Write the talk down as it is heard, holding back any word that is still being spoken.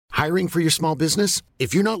Hiring for your small business?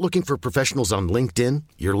 If you're not looking for professionals on LinkedIn,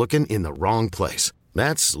 you're looking in the wrong place.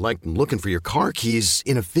 That's like looking for your car keys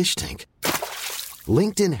in a fish tank.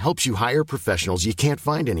 LinkedIn helps you hire professionals you can't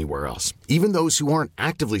find anywhere else, even those who aren't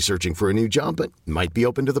actively searching for a new job but might be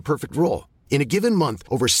open to the perfect role. In a given month,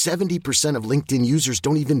 over 70% of LinkedIn users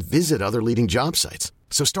don't even visit other leading job sites.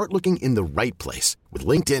 So start looking in the right place. With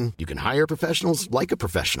LinkedIn, you can hire professionals like a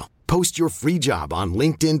professional. Post your free job on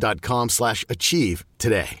linkedin.com/achieve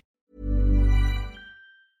today.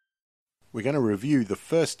 We're going to review the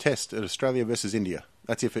first test at Australia versus India.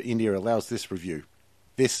 That's if India allows this review.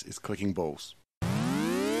 This is Clicking Balls.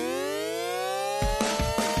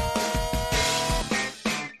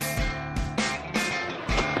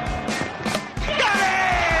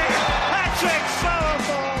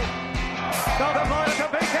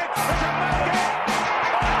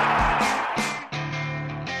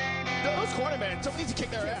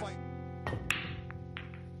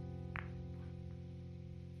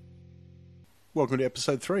 Welcome to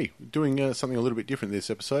episode 3. Doing something a little bit different this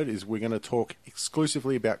episode is we're going to talk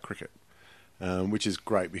exclusively about cricket, which is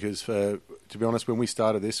great because, to be honest, when we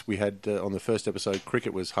started this, we had on the first episode,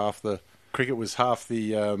 cricket was half the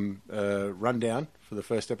rundown for the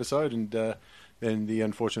first episode, and then the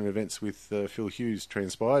unfortunate events with Phil Hughes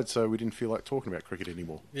transpired, so we didn't feel like talking about cricket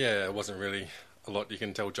anymore. Yeah, it wasn't really a lot you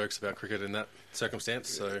can tell jokes about cricket in that circumstance.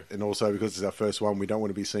 So, and also because it's our first one, we don't want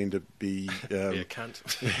to be seen to be be a cunt.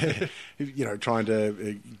 Trying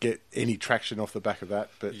to get any traction off the back of that.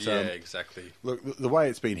 But yeah, exactly. Look, the way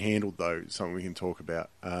it's been handled, though, is something we can talk about.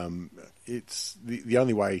 It's the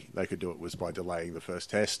only way they could do it was by delaying the first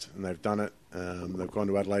test, and they've done it. They've gone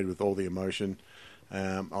to Adelaide with all the emotion.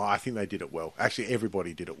 I think they did it well. Actually,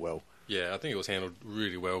 everybody did it well. Yeah, I think it was handled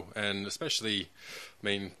really well, and especially,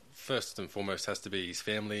 first and foremost has to be his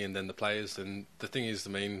family and then the players. And the thing is,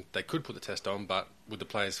 they could put the test on, but would the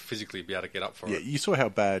players physically be able to get up for it? Yeah, you saw how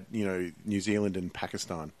bad, New Zealand and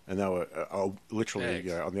Pakistan, and they were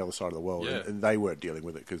literally on the other side of the world, and they weren't dealing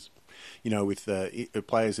with it because, with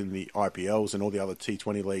players in the IPLs and all the other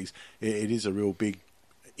T20 leagues, it is a real big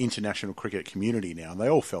international cricket community now, and they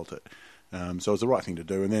all felt it. So it was the right thing to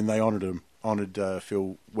do, and then they honoured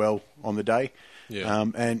Phil well on the day. Yeah.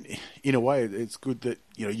 And in a way, it's good that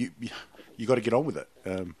you got to get on with it.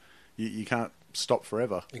 You can't stop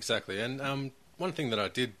forever. Exactly. And one thing that I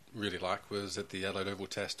did really like was at the Adelaide Oval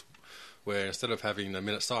Test, where instead of having a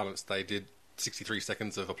minute silence, they did 63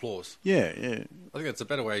 seconds of applause. Yeah. I think it's a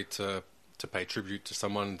better way to pay tribute to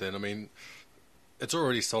someone than it's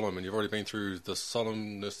already solemn, and you've already been through the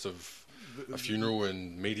solemnness of a funeral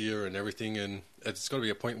and media and everything, and it's got to be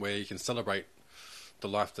a point where you can celebrate the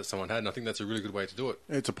life that someone had, and I think that's a really good way to do it.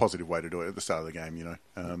 It's a positive way to do it at the start of the game, Yeah,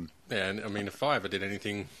 and if I ever did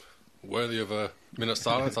anything worthy of a minute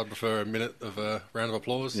silence, I'd prefer a minute of a round of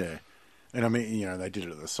applause. Yeah, and they did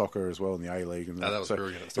it at the soccer as well in the A-League. And that was so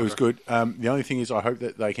brilliant. It was good. The only thing is I hope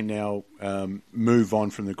that they can now move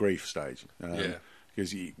on from the grief stage.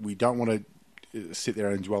 Because we don't want to sit there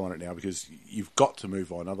and dwell on it now, because you've got to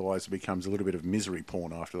move on, otherwise it becomes a little bit of misery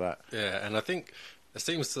porn after that. Yeah, and I think it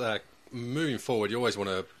seems like moving forward, you always want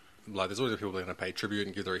to, there's always people that are going to pay tribute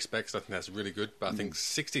and give their respects. I think that's really good, but I think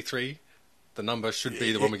 63, the number should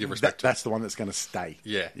be the one we give respect to. That's the one that's going to stay.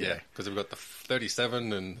 Yeah, because we've got the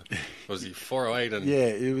 37 and, 408 and... Yeah,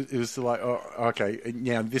 it was like, okay,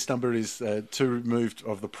 now this number is 2 removed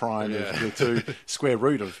of the prime of the 2 square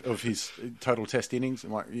root of his total test innings.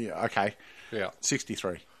 I'm like, yeah, okay. Yeah.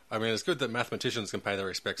 63. It's good that mathematicians can pay their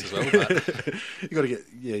respects as well, but... you got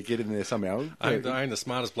to get in there somehow. I ain't the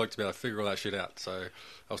smartest bloke to be able to figure all that shit out, so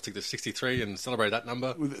I'll stick to 63 and celebrate that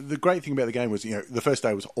number. The great thing about the game was, the first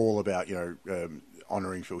day was all about,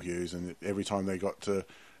 honouring Phil Hughes, and every time they got to,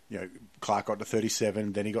 Clark got to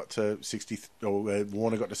 37, then he got to 60, or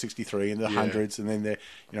Warner got to 63 in the hundreds, and then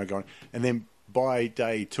they're, going, and then by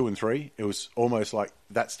day 2 and 3, it was almost like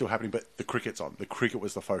that's still happening, but the cricket's on. The cricket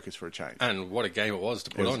was the focus for a change. And what a game it was to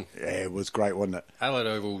put on. Yeah, it was great, wasn't it? Adelaide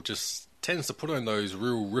Oval just tends to put on those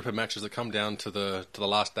real ripper matches that come down to the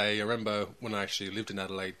last day. I remember when I actually lived in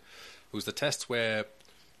Adelaide, it was the test where,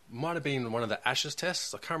 might have been one of the Ashes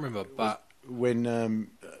tests, I can't remember, but... When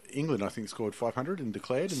England, I think, scored 500 and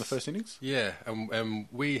declared in the first innings? Yeah, and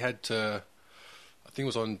we had to, I think it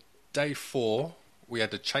was on day 4, we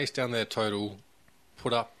had to chase down their total,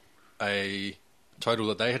 put up a total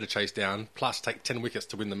that they had to chase down, plus take 10 wickets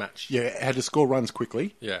to win the match. Yeah, it had to score runs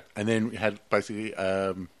quickly. Yeah. And then had basically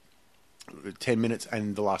 10 minutes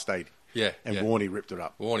and the last 8. Yeah. And Warney ripped it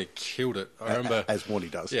up. Warney killed it. I remember. As Warney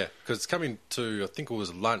does. Yeah, because it's coming to, I think it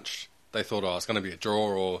was lunch, they thought, it's going to be a draw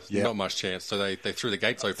or not much chance. So they threw the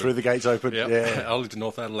gates open. Yep. Yeah. I lived in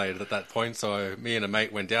North Adelaide at that point, so me and a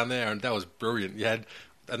mate went down there, and that was brilliant.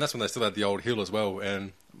 And that's when they still had the old hill as well.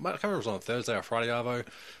 And I can't remember if it was on a Thursday or Friday, Arvo,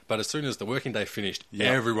 but as soon as the working day finished,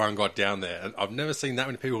 everyone got down there. And I've never seen that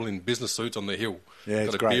many people in business suits on the hill. Yeah, it's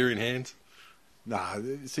got a great. beer in hand. Nah,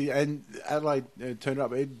 see, and Adelaide turned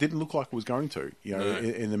up. It didn't look like it was going to.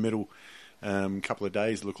 In the middle couple of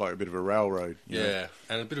days, it looked like a bit of a railroad. You know.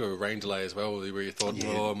 And a bit of a rain delay as well, where you thought,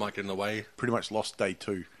 it might get in the way. Pretty much lost day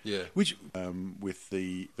 2. Yeah. Which, with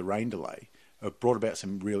the rain delay, brought about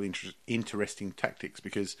some real interesting tactics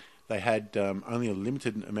because they had only a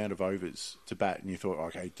limited amount of overs to bat, and you thought,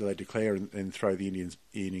 okay, do they declare and throw the Indians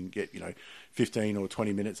in and get 15 or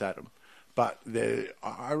 20 minutes at them? But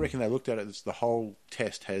I reckon they looked at it as the whole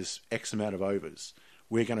test has X amount of overs.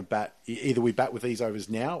 We're going to bat, either we bat with these overs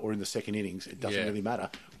now or in the second innings. It doesn't really matter.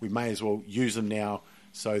 We may as well use them now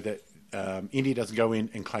so that India doesn't go in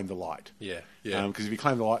and claim the light. Because if you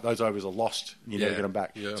claim the light, those overs are lost. You never get them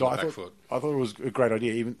back. So I thought it was a great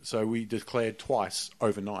idea. Even so, we declared twice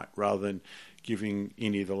overnight rather than giving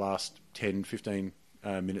India the last 10, 15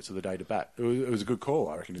 minutes of the day to bat. It was a good call,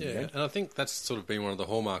 I reckon. In the end. And I think that's sort of been one of the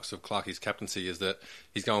hallmarks of Clarkie's captaincy is that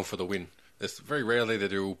he's going for the win. It's very rarely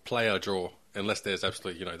that he'll play a draw unless there's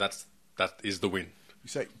absolutely, that is the win. You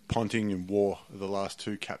say Ponting and Waugh, the last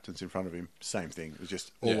 2 captains in front of him, same thing. It was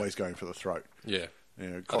just always going for the throat. Yeah.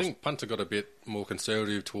 I think Punter got a bit more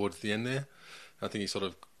conservative towards the end there. I think he sort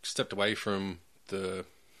of stepped away from the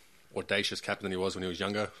audacious captain than he was when he was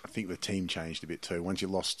younger. I think the team changed a bit too. Once you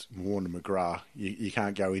lost Warner McGrath, you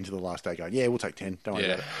can't go into the last day going, we'll take 10. Don't worry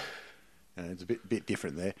about it. It's a bit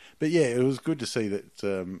different there. But it was good to see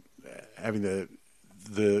that having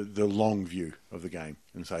the long view of the game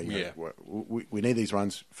and say, we need these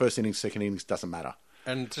runs. First innings, second innings, doesn't matter.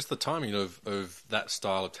 And just the timing of that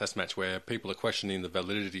style of test match where people are questioning the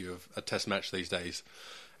validity of a test match these days.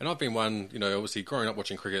 And I've been one, obviously growing up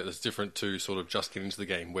watching cricket that's different to sort of just getting into the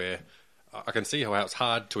game where I can see how it's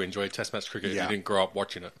hard to enjoy test match cricket if you didn't grow up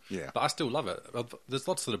watching it. Yeah. But I still love it. There's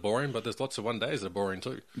lots that are boring, but there's lots of one days that are boring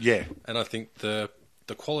too. Yeah. And I think the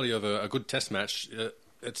quality of a good test match,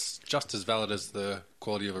 it's just as valid as the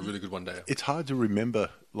quality of a really good one day. It's hard to remember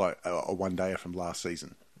like a one dayer from last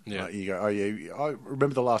season. Yeah. You go, I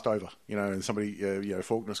remember the last over, and somebody,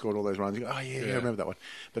 Faulkner scored all those runs. You go, I remember that one.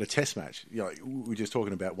 But a test match, we're just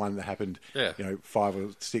talking about one that happened, 5 or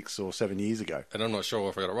 6 or 7 years ago. And I'm not sure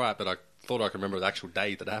if I got it right, but I thought I could remember the actual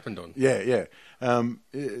day that happened on. Yeah.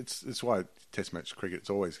 It's why test match cricket's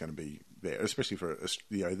always going to be there, especially for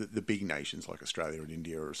the big nations like Australia and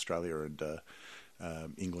India, or Australia and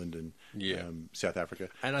England and South Africa.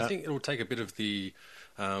 And I think it'll take a bit of the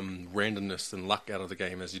randomness and luck out of the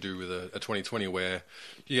game as you do with a 2020 where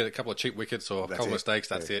you get a couple of cheap wickets or a couple of mistakes,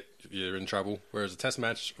 that's it, you're in trouble. Whereas a test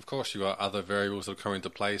match, of course, you've got other variables that come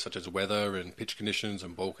into play such as weather and pitch conditions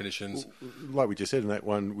and ball conditions. Like we just said in that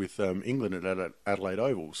one with England at Adelaide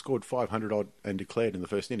Oval, scored 500 odd and declared in the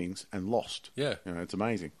first innings and lost. Yeah. It's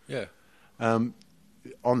amazing. Yeah. On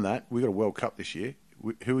that, we've got a World Cup this year.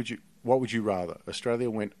 What would you rather?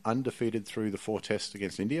 Australia went undefeated through the 4 tests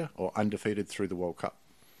against India or undefeated through the World Cup?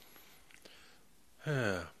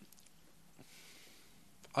 I'd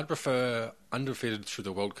prefer undefeated through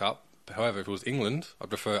the World Cup. However, if it was England, I'd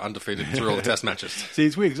prefer undefeated through all the test matches. See,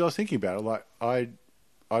 it's weird because I was thinking about it. Like,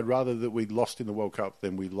 I'd rather that we lost in the World Cup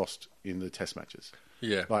than we lost in the test matches.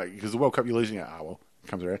 Yeah. Like, because the World Cup you're losing it,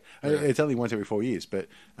 comes around. Yeah. It's only once every 4 years, but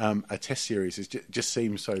a test series just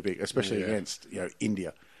seems so big, especially against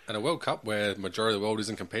India. And a World Cup where the majority of the world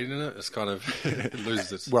isn't competing in it, it's kind of it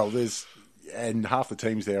loses its... Well, and half the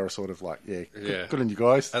teams there are sort of like, good on you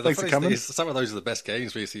guys. Thanks for coming. Some of those are the best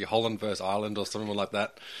games where you see Holland versus Ireland or something like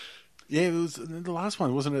that. Yeah, it was the last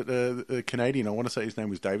one, wasn't it? A Canadian, I want to say his name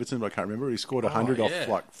was Davidson, but I can't remember. He scored 100 off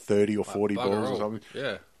like 30 or 40 balls or something.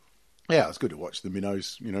 Yeah. Yeah, it's good to watch the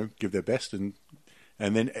minnows, give their best and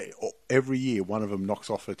then every year one of them knocks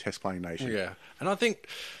off a test playing nation. Yeah, and I think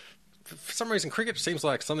for some reason cricket seems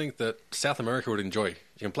like something that South America would enjoy. You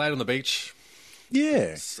can play it on the beach.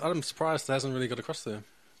 Yeah. I'm surprised it hasn't really got across there.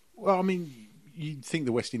 Well, I mean, you'd think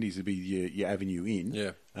the West Indies would be your avenue in.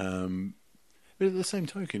 Yeah. But at the same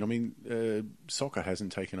token, I mean, soccer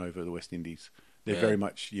hasn't taken over the West Indies. They're very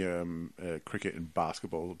much cricket and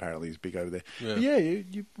basketball. Apparently, is big over there. Yeah,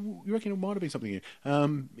 but you reckon it might have been something here.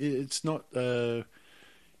 It's not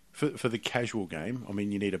for the casual game. I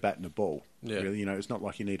mean, you need a bat and a ball. Yeah. Really, it's not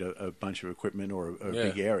like you need a bunch of equipment or a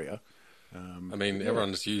big area. I mean,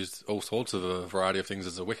 everyone's used all sorts of a variety of things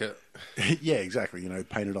as a wicket. Yeah, exactly.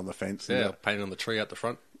 Painted on the fence. Yeah, painted on the tree out the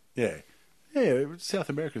front. Yeah. Yeah, South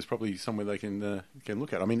America is probably somewhere they can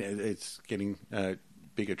look at. I mean, it's getting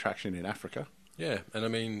bigger traction in Africa. Yeah, and I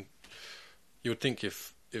mean, you would think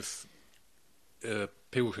if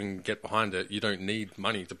people can get behind it, you don't need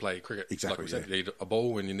money to play cricket. Exactly. Like we said, you need a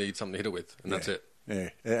ball and you need something to hit it with, and that's it. Yeah,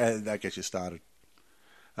 that gets you started.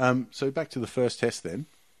 So back to the first test then.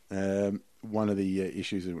 One of the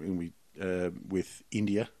issues with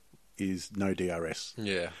India is no DRS.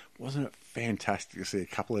 Yeah. Wasn't it fantastic to see a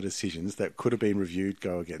couple of decisions that could have been reviewed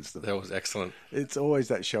go against them? That was excellent. It's always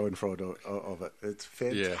that show and fraud of it. It's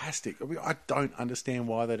fantastic. Yeah. I mean, I don't understand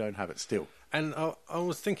why they don't have it still. And I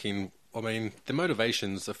was thinking, I mean, the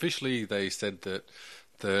motivations, officially they said that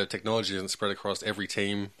the technology isn't spread across every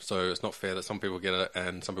team, so it's not fair that some people get it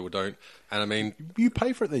and some people don't. And I mean... You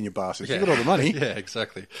pay for it then, you bastards. Yeah. You got all the money. Yeah,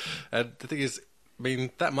 exactly. And the thing is, I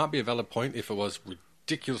mean, that might be a valid point if it was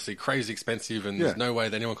ridiculously crazy expensive and there's no way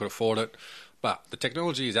that anyone could afford it. But the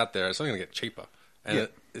technology is out there. It's only going to get cheaper. And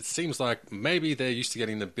it seems like maybe they're used to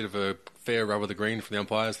getting a bit of a fair rub of the green from the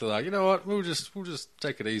umpires. They're like, you know what, we'll just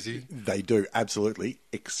take it easy. They do, absolutely,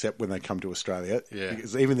 except when they come to Australia. Yeah.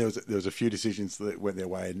 Because even there was a few decisions that went their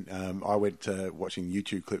way. And I went watching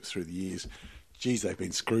YouTube clips through the years. Geez, they've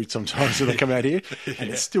been screwed sometimes when they come out here, and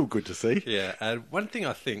it's still good to see. Yeah, and one thing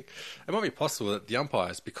I think, it might be possible that the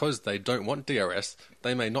umpires, because they don't want DRS,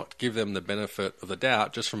 they may not give them the benefit of the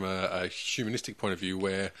doubt just from a humanistic point of view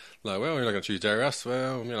where, like, well, you're not going to choose DRS,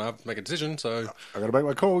 well, you know, I have to make a decision, so... I've got to make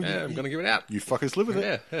my call. Yeah, I'm going to give it out. You fuckers live with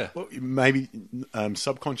it. Yeah. Well, maybe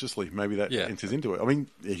subconsciously, maybe that enters into it. I mean,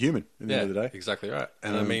 they're human at the end of the day. Exactly right.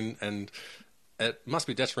 And I mean, it must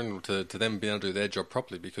be detrimental to them being able to do their job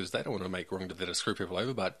properly because they don't want to make wrong to screw people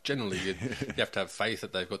over, but generally you have to have faith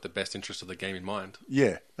that they've got the best interest of the game in mind.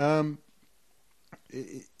 Yeah.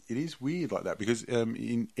 It is weird like that because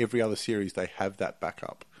in every other series they have that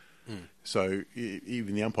backup. So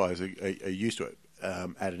even the umpires are used to it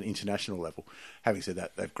at an international level. Having said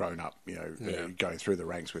that, they've grown up, going through the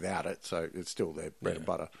ranks without it, so it's still their bread and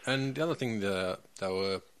butter. And the other thing that they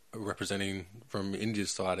were representing from India's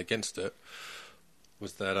side against it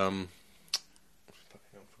was that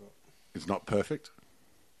it's not perfect.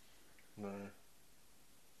 No.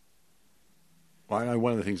 Well, I know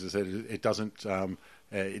one of the things they said is it doesn't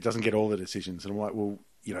get all the decisions, and I'm like, well,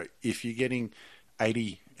 you know, if you're getting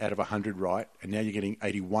 80 out of 100 right, and now you're getting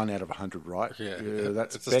 81 out of 100 right,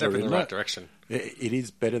 that's it's a better, step in the right it? direction. It is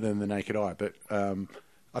better than the naked eye, but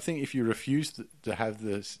I think if you refuse to have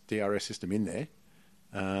the DRS system in there,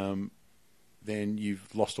 then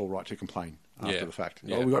you've lost all right to complain after the fact.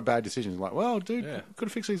 Yeah. Oh, we've got bad decisions. Like, well, dude, could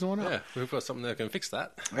have fixed these one up. Yeah, we've got something that can fix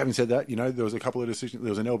that. Having said that, you know, there was a couple of decisions.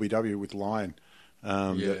 There was an LBW with Lion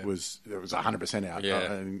that was 100% out. Yeah.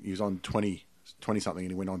 And he was on 20 something,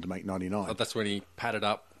 and he went on to make 99. Oh, that's when he padded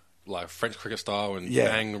up like French cricket style and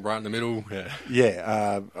bang right in the middle.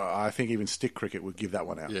 I think even stick cricket would give that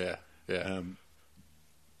one out. Yeah.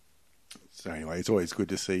 So anyway, it's always good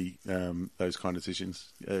to see those kind of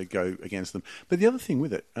decisions go against them. But the other thing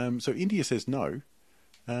with it, so India says no.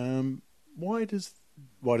 Why does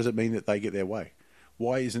it mean that they get their way?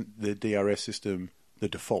 Why isn't the DRS system the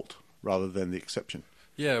default rather than the exception?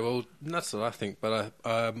 Yeah, well, that's what I think. But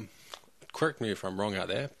correct me if I'm wrong out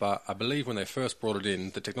there, but I believe when they first brought it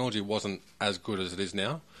in, the technology wasn't as good as it is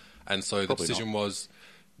now. And so the decision was,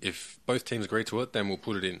 if both teams agree to it, then we'll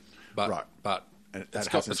put it in. But it's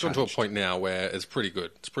gone to a point now where it's pretty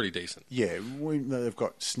good. It's pretty decent. Yeah, they've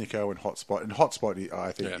got Snicko and Hotspot. And Hotspot,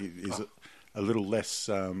 I think, is a little less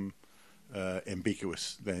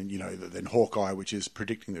ambiguous than Hawkeye, which is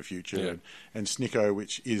predicting the future, and Snicko,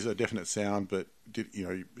 which is a definite sound, but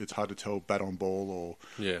it's hard to tell bat on ball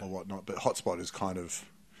or whatnot. But Hotspot is kind of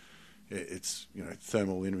it's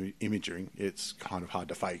thermal imaging. It's kind of hard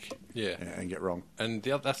to fake and get wrong. And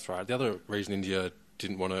that's right. The other reason India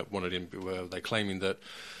didn't want it in were they claiming that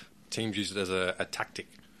teams use it as a tactic,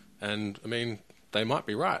 and I mean they might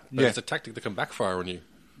be right, but it's a tactic that can backfire on you.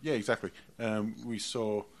 Yeah, exactly. We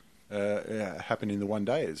saw happen in the one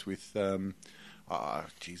dayers with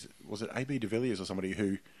was it AB de Villiers or somebody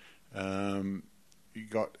who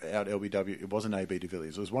got out LBW? It wasn't AB de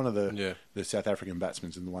Villiers. It was one of the South African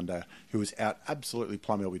batsmen in the one day who was out absolutely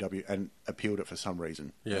plumb LBW and appealed it for some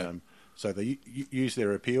reason. Yeah. So they use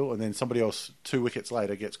their appeal, and then somebody else 2 wickets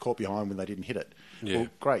later gets caught behind when they didn't hit it. Yeah. Well,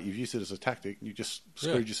 great, you've used it as a tactic. You just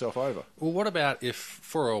screwed yourself over. Well, what about if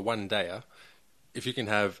for a one-dayer, if you can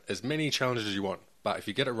have as many challenges as you want, but if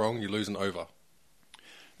you get it wrong, you lose an over?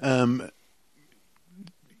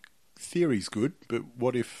 Theory's good, but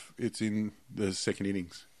what if it's in the second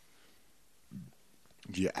innings?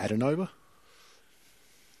 Do you add an over?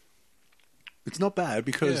 It's not bad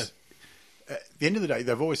because... at the end of the day,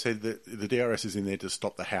 they've always said that the DRS is in there to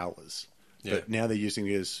stop the howlers. Yeah. But now they're using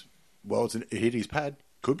it as, well, it hit his pad,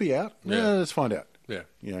 could be out. Yeah, let's find out. Yeah.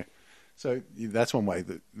 You know, so that's one way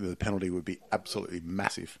that the penalty would be absolutely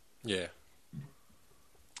massive. Yeah.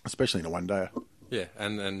 Especially in a one-dayer. Yeah,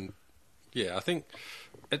 and I think,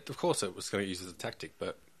 of course it was going to use it as a tactic,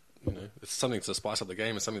 but, you know, it's something to spice up the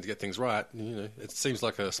game and something to get things right. You know, it seems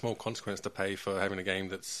like a small consequence to pay for having a game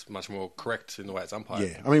that's much more correct in the way it's umpired.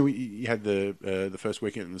 Yeah, I mean, you had the first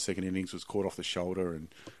wicket and the second innings was caught off the shoulder, and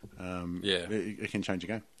it can change a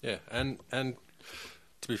game. Yeah, and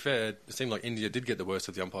to be fair, it seemed like India did get the worst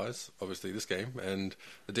of the umpires, obviously, this game, and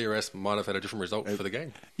the DRS might have had a different result for the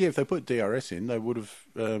game. Yeah, if they put DRS in, they would have.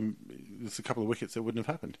 There's a couple of wickets that wouldn't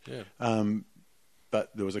have happened. Yeah.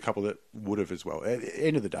 But there was a couple that would have as well. At the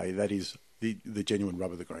end of the day, that is the genuine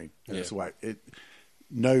rub of the green. And that's the way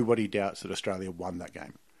nobody doubts that Australia won that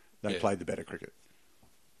game. They played the better cricket.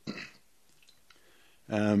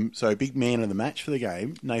 So big man of the match for the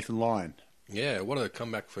game, Nathan Lyon. Yeah, what a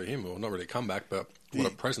comeback for him. Well, not really a comeback, but what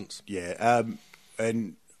a presence. Yeah,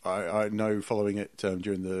 and I know following it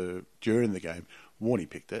during the game, Warney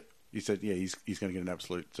picked it. He said, he's going to get an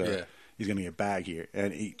absolute... He's going to get a bag here.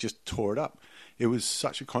 And he just tore it up. It was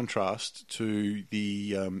such a contrast to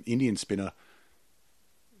the Indian spinner,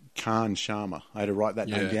 Khan Sharma. I had to write that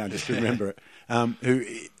name down just to remember it. Who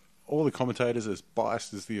all the commentators, as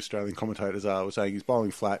biased as the Australian commentators are, were saying he's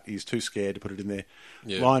bowling flat, he's too scared to put it in there.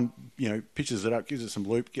 Yeah. Lyon, pitches it up, gives it some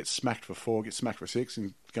loop, gets smacked for 4, gets smacked for 6,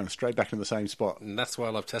 and going straight back into the same spot. And that's why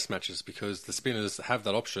I love test matches, because the spinners have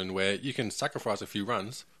that option where you can sacrifice a few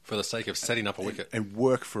runs for the sake of setting up a wicket. And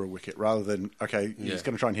work for a wicket, rather than, he's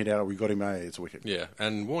going to try and hit out, we got him, it's a wicket. Yeah,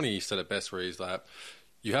 and Warney said it best where he's like,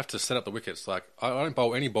 you have to set up the wickets. Like, I don't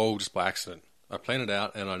bowl any ball just by accident. I plan it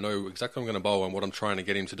out, and I know exactly what I'm going to bowl and what I'm trying to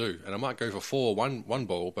get him to do. And I might go for 4 one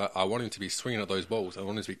ball, but I want him to be swinging at those balls. I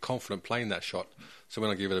want him to be confident playing that shot. So when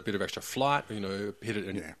I give it a bit of extra flight, hit it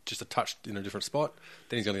in just a touch in a different spot,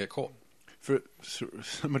 then he's going to get caught. For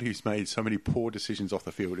somebody who's made so many poor decisions off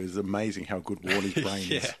the field, it is amazing how good Warney's brain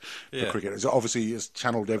is for cricket. It's obviously, he has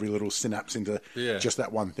channeled every little synapse into just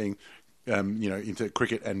that one thing. Into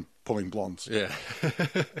cricket and pulling blondes. Yeah.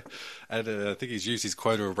 And I think he's used his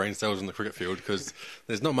quota of brain cells in the cricket field, because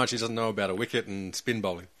there's not much he doesn't know about a wicket and spin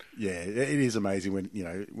bowling. Yeah, it is amazing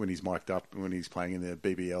when he's mic'd up, when he's playing in the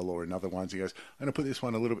BBL or in other ones, he goes, I'm going to put this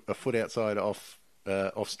one a foot outside off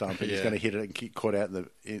stump, and he's going to hit it and get caught out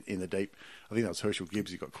in the deep. I think that was Herschel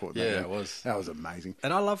Gibbs who got caught. It was. That was amazing.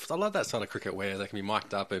 And I love that side of cricket where they can be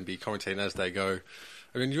mic'd up and be commentating as they go.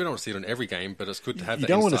 I mean, you don't want to see it in every game, but it's good to have that.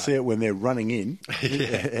 You don't want to see it when they're running in,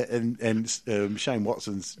 and Shane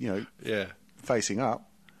Watson's, facing up.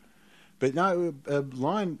 But no,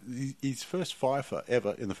 Lyon, his first fifer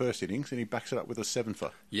ever in the first innings, and he backs it up with a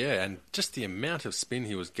 7-fer. Yeah, and just the amount of spin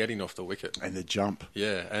he was getting off the wicket. And the jump.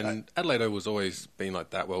 Yeah, and Adelaide was always been like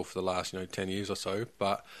that for the last 10 years or so,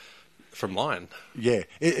 but from Lyon. Yeah,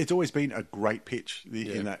 it's always been a great pitch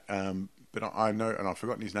in that. But I know, and I've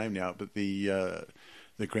forgotten his name now, but the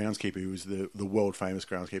groundskeeper who was the world famous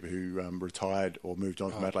groundskeeper who retired or moved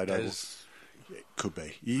on from Adelaide Oval. It could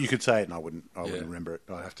be. You could say it, and I wouldn't remember it.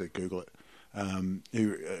 I'd have to Google it.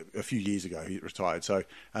 Who a few years ago he retired. So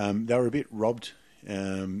they were a bit robbed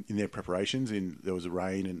in their preparations. There was a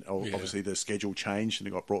rain, and obviously the schedule changed and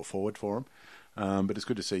it got brought forward for them. But it's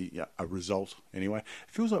good to see a result anyway.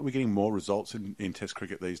 It feels like we're getting more results in Test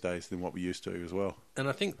cricket these days than what we used to as well. And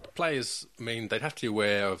I think players, they'd have to be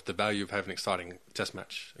aware of the value of having an exciting Test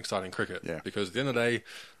match, exciting cricket. Yeah. Because at the end of the day,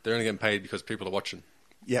 they're only getting paid because people are watching.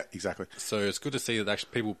 Yeah, exactly. So it's good to see that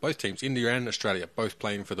actually people, both teams, India and Australia, both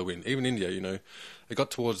playing for the win. Even India, it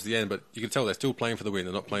got towards the end, but you can tell they're still playing for the win.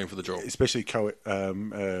 They're not playing for the draw. Especially Kohli.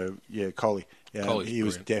 He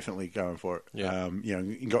was definitely going for it. Yeah.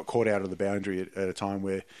 He got caught out of the boundary at a time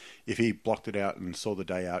where if he blocked it out and saw the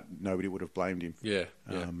day out, nobody would have blamed him. Yeah.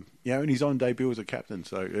 And he's on debut as a captain,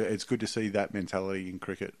 so it's good to see that mentality in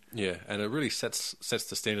cricket. Yeah, and it really sets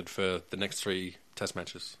the standard for the next 3 Test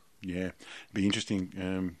matches. Yeah, it'd be interesting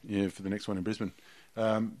for the next one in Brisbane.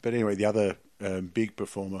 But anyway, the other big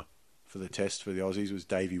performer for the Test for the Aussies was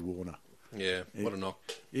Davey Warner. Yeah, what a knock.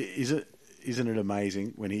 Isn't it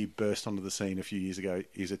amazing when he burst onto the scene a few years ago?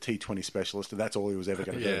 He's a T20 specialist, and that's all he was ever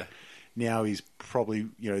going to do. Now he's probably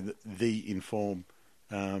the in-form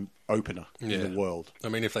opener in the world.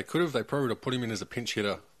 If they could have, they probably would have put him in as a pinch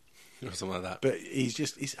hitter. Or something like that. But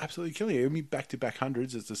he's absolutely killing it. Back-to-back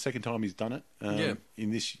hundreds. It's the second time he's done it in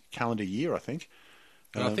this calendar year, I think.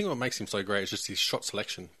 And I think what makes him so great is just his shot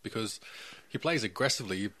selection, because he plays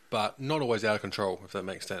aggressively, but not always out of control, if that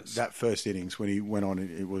makes sense. That first innings when he went on,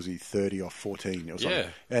 it was 30 off 14 or something. Yeah.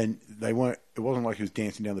 And they weren't. It wasn't like he was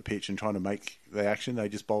dancing down the pitch and trying to make the action. They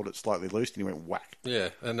just bowled it slightly loose and he went whack. Yeah,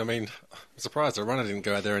 and I mean, I'm surprised the runner didn't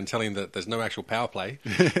go out there and tell him that there's no actual power play.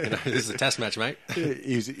 This is a test match, mate.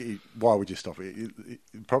 Why would you stop it?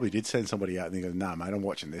 He probably did send somebody out and he goes, "Nah, mate, I'm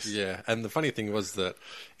watching this." Yeah, and the funny thing was that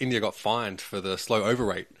India got fined for the slow over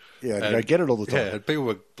rate. Yeah, they get it all the time. Yeah, people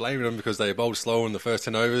were blaming them because they bowled slow in the first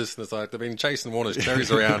 10 overs. And it's like, they've been chasing Warner's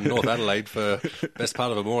cherries around North Adelaide for the best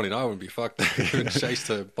part of a morning. I wouldn't be fucked. They couldn't chase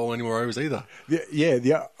to bowl any more overs either. Yeah,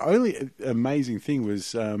 the only amazing thing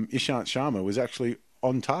was Ishant Sharma was actually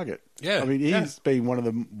on target. Yeah. I mean, he's been one of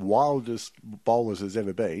the wildest bowlers there's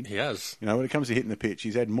ever been. He has. You know, when it comes to hitting the pitch,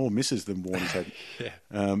 he's had more misses than Warner's had.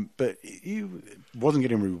 Yeah. But he wasn't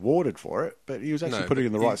getting rewarded for it, but he was actually putting it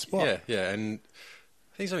in the right spot. Yeah, and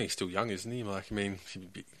he's only still young, isn't he? Like, I mean,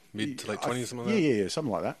 he'd be mid to late 20s, something like that. Yeah,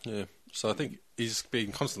 something like that. Yeah. So I think he's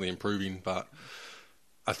been constantly improving, but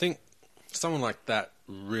I think someone like that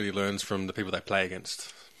really learns from the people they play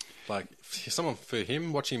against. Like, someone for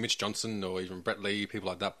him, watching Mitch Johnson or even Brett Lee, people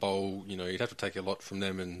like that bowl, you know, you'd have to take a lot from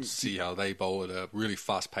them and see how they bowl at a really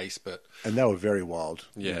fast pace. And they were very wild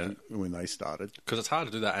when they started. Because it's hard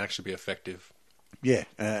to do that and actually be effective. Yeah,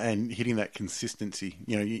 and hitting that consistency.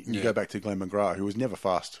 You know, you go back to Glenn McGrath, who was never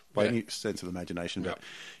fast by any sense of the imagination, but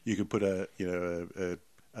you could put a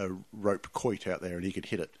rope quoit out there and he could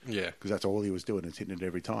hit it. Yeah. Because that's all he was doing, is hitting it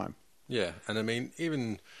every time. Yeah, and I mean,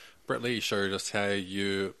 even Brett Lee showed us how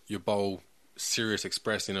you bowl serious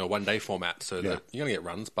express in a one-day format, so that you're going to get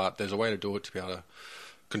runs, but there's a way to do it to be able to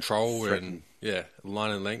control and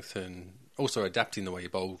line and length, and also adapting the way you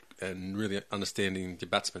bowl and really understanding the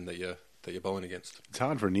batsman that you're bowling against. It's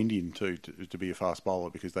hard for an Indian too to be a fast bowler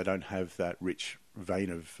because they don't have that rich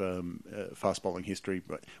vein of fast bowling history.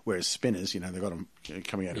 But whereas spinners, you know, they've got them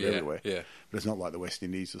coming out of everywhere. Yeah. But it's not like the West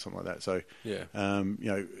Indies or something like that. So yeah. You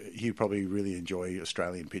know, he'd probably really enjoy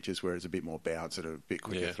Australian pitches where it's a bit more bounce and a bit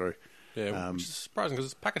quicker through. Yeah, which is surprising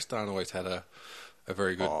because Pakistan always had a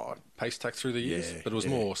very good pace tack through the years, but it was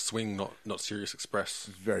more swing, not serious express.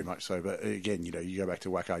 Very much so. But again, you know, you go back to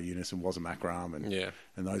Waqar Younis and Wasim Akram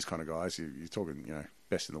and those kind of guys. You're talking, you know,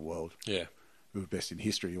 best in the world. Yeah, who are best in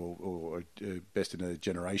history or best in a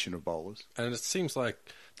generation of bowlers. And it seems like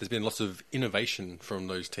there's been lots of innovation from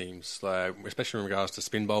those teams, like, especially in regards to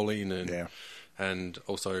spin bowling and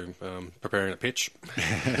also preparing a pitch.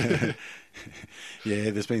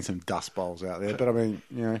 Yeah, there's been some dust bowls out there, but I mean,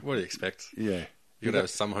 you know, what do you expect? Yeah. You've got to have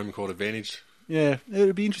some home court advantage. Yeah, it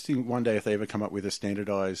would be interesting one day if they ever come up with a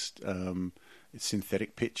standardised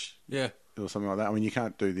synthetic pitch. Yeah. Or something like that. I mean, you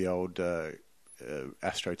can't do the old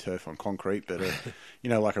AstroTurf on concrete, but,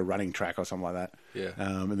 you know, like a running track or something like that. Yeah.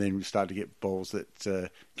 And then we start to get balls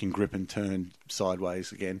that can grip and turn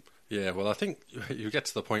sideways again. Yeah, well, I think you get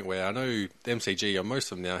to the point where I know the MCG, or most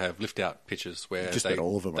of them now have lift-out pitches where just about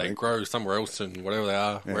all of them, they grow somewhere else and whatever they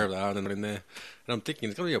are, wherever they are, they're not in there. And I'm thinking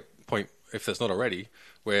there's going to be a point, if there's not already,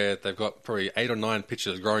 where they've got probably 8 or 9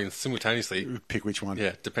 pitches growing simultaneously. Pick which one.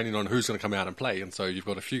 Yeah, depending on who's going to come out and play. And so you've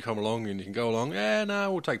got a few come along and you can go along,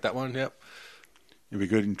 we'll take that one, yep. It'd be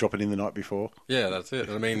good and drop it in the night before. Yeah, that's it.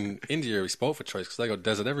 And I mean, India is spoilt for choice because they got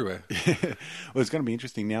desert everywhere. Well, it's going to be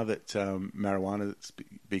interesting now that marijuana is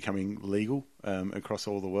becoming legal across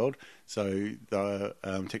all the world. So the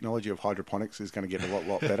technology of hydroponics is going to get a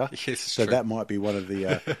lot better. Yes, so true. that might be one of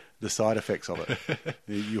the side effects of it.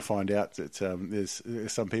 You'll find out that there's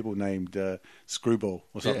some people named Screwball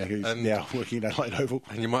or something who's now working at Adelaide Oval.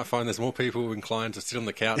 And you might find there's more people inclined to sit on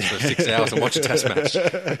the couch for 6 hours and watch a test match.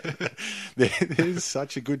 There's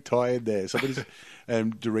such a good tie-in there. Somebody's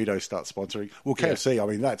Doritos start sponsoring. Well, KFC, I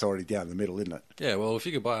mean, that's already down the middle, isn't it? Yeah, well, if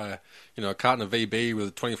you could buy a carton of VB with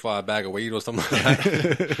a 25 bag of weed or something like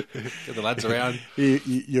that, get the lads around.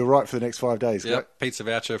 You're right for the next 5 days. Yep, right? Pizza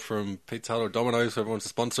voucher from Pizza Hut or Domino's for everyone to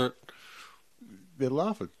sponsor it. They're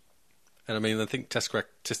laughing. And I mean, I think Test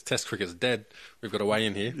cricket's dead. We've got a way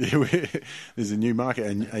in here. Yeah, there's a new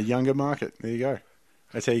market, a younger market. There you go.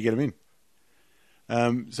 That's how you get them in.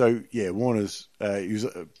 Warner's he was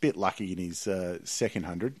a bit lucky in his second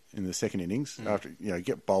 100 in the second innings. After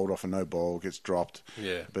get bowled off a no ball, gets dropped,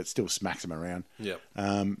 but still smacks him around. Yeah.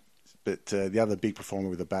 But the other big performer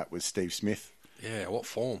with the bat was Steve Smith. Yeah, what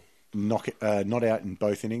form? Not out in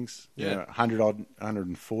both innings. Yeah, 100 odd,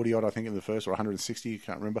 140 odd, I think in the first, or 160.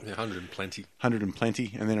 Can't remember. Yeah, 100 and plenty. 100 and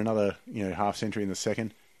plenty, and then another half century in the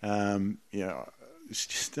second. It's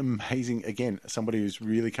just amazing. Again, somebody who's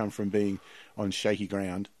really come from being on shaky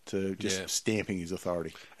ground to just stamping his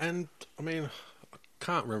authority. And, I mean, I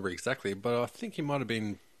can't remember exactly, but I think he might have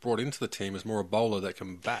been brought into the team as more a bowler that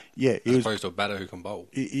can bat, as opposed to a batter who can bowl.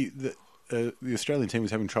 The Australian team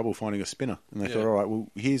was having trouble finding a spinner, and they thought, all right, well,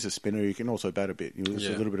 here's a spinner who can also bat a bit. It's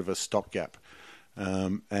a little bit of a stopgap,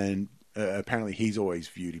 and apparently he's always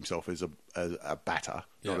viewed himself as a batter,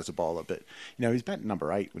 not as a bowler. But he's batting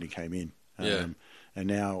number 8 when he came in. And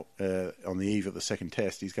now, on the eve of the second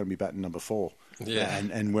test, he's going to be batting number 4.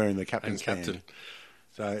 And wearing the captain's band.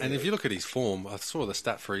 So, and if you look at his form, I saw the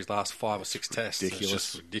stat for his last 5 or 6 tests. Ridiculous.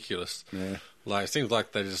 It's just ridiculous. Yeah. Like, it seems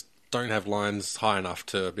like they just don't have lines high enough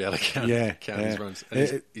to be able to count his runs.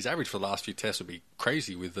 And his average for the last few tests would be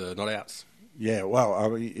crazy with not outs. Yeah, well, I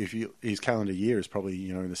mean, his calendar year is probably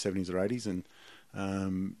in the 70s or 80s, and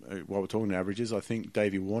while we're talking averages, I think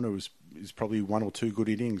Davey Warner is probably 1 or 2 good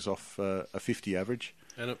innings off a 50 average.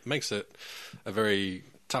 And it makes it a very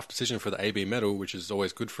tough decision for the AB medal, which is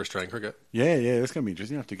always good for Australian cricket. Yeah, it's going to be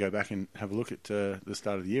interesting. I have to go back and have a look at the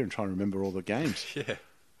start of the year and try and remember all the games. Yeah.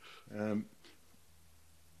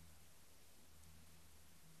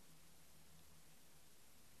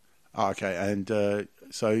 Okay, and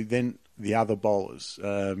so then the other bowlers.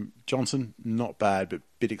 Johnson, not bad, but a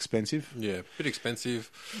bit expensive. Yeah, a bit expensive.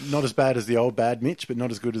 Not as bad as the old bad Mitch, but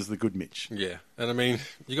not as good as the good Mitch. Yeah, and I mean,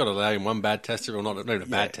 you got to allow him one bad test, or not a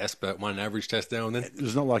bad test, but one average test now and then. It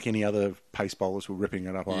was not like any other pace bowlers were ripping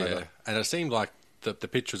it up either. Yeah, and it seemed like the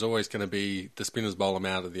pitch was always going to be the spinners bowl them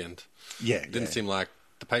out at the end. Yeah, it didn't seem like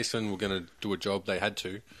the pacemen were going to do a job they had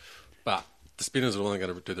to, but the spinners were only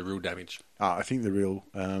going to do the real damage. I think the real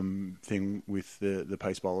thing with the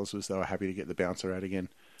pace bowlers was they were happy to get the bouncer out again.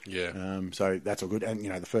 Yeah. So that's all good. And,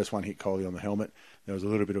 the first one hit Kohli on the helmet. There was a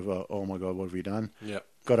little bit of a, oh, my God, what have we done? Yeah.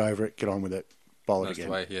 Got over it, get on with it, bowl it that's again.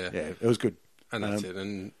 The way, yeah, it was good. And that's it.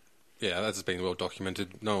 And, that's been well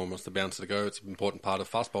documented. No one wants the bouncer to go. It's an important part of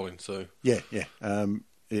fast bowling. So Yeah.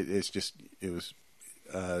 It was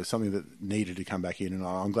something that needed to come back in. And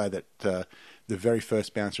I'm glad that the very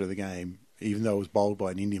first bouncer of the game, even though it was bowled by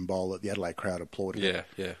an Indian bowler, the Adelaide crowd applauded it.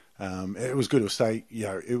 Yeah. It was good to say,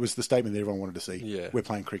 it was the statement that everyone wanted to see. Yeah. We're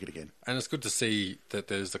playing cricket again. And it's good to see that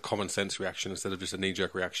there's a common sense reaction instead of just a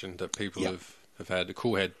knee-jerk reaction that people have had. A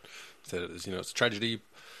cool head said it's a tragedy,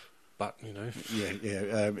 but,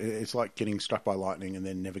 it's like getting struck by lightning and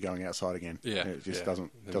then never going outside again. Yeah. It just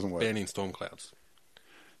doesn't work. Banning storm clouds.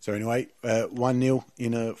 So anyway, 1-0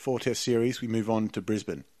 in a 4-test series. We move on to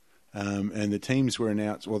Brisbane. And the teams were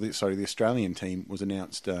announced, the Australian team was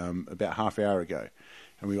announced about half hour ago.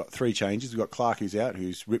 And we got 3 changes. We've got Clark who's out,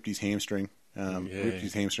 who's ripped his hamstring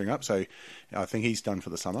up. So I think he's done for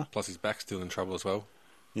the summer. Plus his back's still in trouble as well.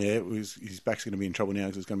 Yeah, his back's going to be in trouble now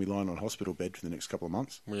because he's going to be lying on a hospital bed for the next couple of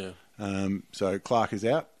months. Yeah. So Clark is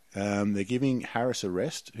out. They're giving Harris a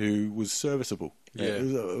rest, who was serviceable. Yeah.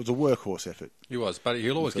 It was a workhorse effort. He was, but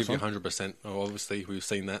he'll always give you 100%. Obviously, we've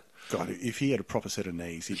seen that. God, if he had a proper set of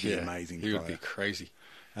knees, he'd be amazing. He would be crazy.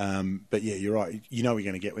 But yeah, you're right. You know what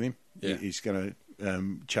you're going to get with him. Yeah. He's going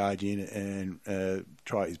to charge in and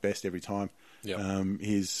try his best every time. Yeah.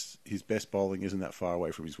 His best bowling isn't that far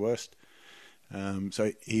away from his worst.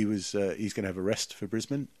 So he's going to have a rest for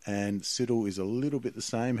Brisbane, and Siddle is a little bit the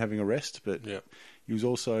same, having a rest, but he was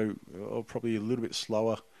also probably a little bit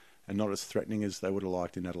slower and not as threatening as they would have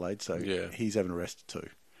liked in Adelaide. So he's having a rest too.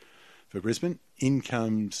 For Brisbane, in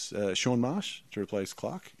comes Sean Marsh to replace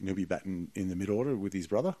Clark, and he'll be batting in the mid-order with his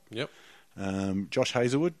brother. Yep. Josh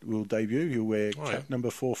Hazlewood will debut. He'll wear cap number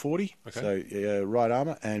 440, so right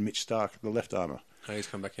armour, and Mitch Stark, the left armour. Oh, he's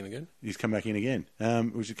come back in again? He's come back in again,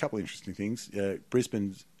 which is a couple of interesting things.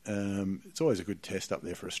 Brisbane's, it's always a good test up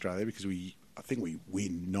there for Australia because I think we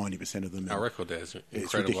win 90% of them. Our record there is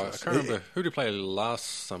incredible. I can't remember who did we play last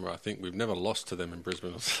summer. I think we've never lost to them in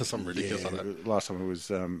Brisbane or something ridiculous like that. Last summer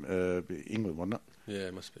was England, wasn't it? Yeah,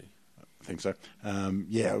 it must be. I think so.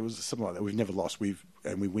 It was something like that. We've never lost. We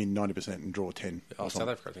win 90% and draw 10. South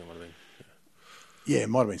Africa, I think it might have been. Yeah, it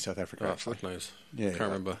might have been South Africa. Oh, fuck knows. Yeah, can't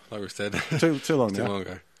remember. Like we said, too long now. Too long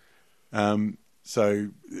ago. So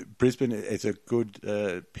Brisbane, it's a good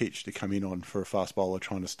pitch to come in on for a fast bowler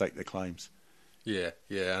trying to stake their claims. Yeah,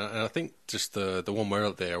 and I think just the warm weather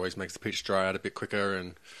up there always makes the pitch dry out a bit quicker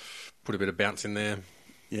and put a bit of bounce in there.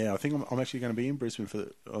 Yeah, I think I'm actually going to be in Brisbane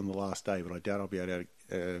on the last day, but I doubt I'll be able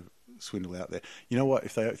to swindle out there. You know what?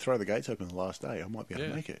 If they throw the gates open the last day, I might be able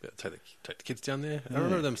to make it. Take the kids down there. I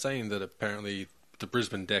remember them saying that apparently the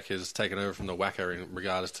Brisbane deck has taken over from the WACA in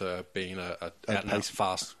regards to being a out-and-out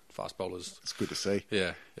fast bowlers. It's good to see.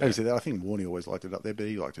 Yeah. I think Warney always liked it up there, but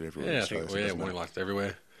he liked it everywhere. Yeah, I think Warney liked it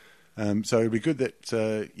everywhere. So it'd be good that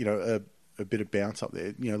a bit of bounce up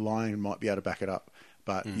there. Lyon might be able to back it up,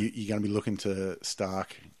 but you're going to be looking to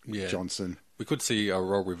Stark, Johnson. we could see a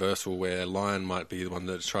role reversal where Lyon might be the one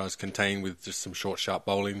that tries to contain with just some short, sharp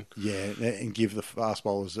bowling. Yeah, and give the fast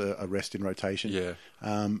bowlers a rest in rotation. Yeah.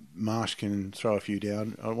 Marsh can throw a few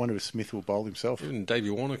down. I wonder if Smith will bowl himself. Even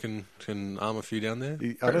Davey Warner can arm a few down there.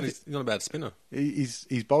 He's not a bad spinner. He's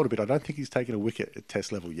bowled a bit. I don't think he's taken a wicket at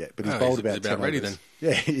Test level yet, but he's bowled he's about 10 ready overs.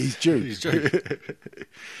 then. Yeah, he's due. He's due.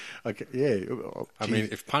 Okay, yeah. I mean,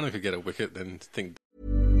 if Punter could get a wicket, then think.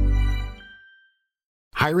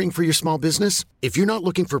 Hiring for your small business? If you're not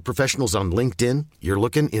looking for professionals on LinkedIn, you're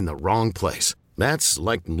looking in the wrong place. That's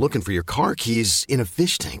like looking for your car keys in a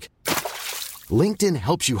fish tank. LinkedIn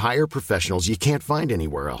helps you hire professionals you can't find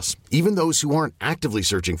anywhere else, even those who aren't actively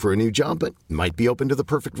searching for a new job but might be open to the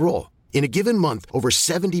perfect role. In a given month, over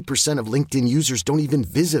 70% of LinkedIn users don't even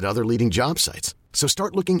visit other leading job sites. So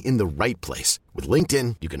start looking in the right place. With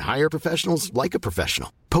LinkedIn, you can hire professionals like a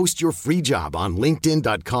professional. Post your free job on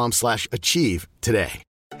linkedin.com/achieve today.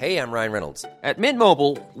 Hey, I'm Ryan Reynolds. At Mint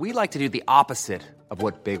Mobile, we like to do the opposite of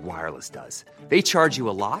what Big Wireless does. They charge you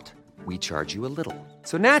a lot, we charge you a little.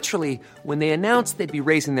 So naturally, when they announced they'd be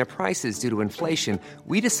raising their prices due to inflation,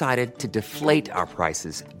 we decided to deflate our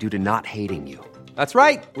prices due to not hating you. That's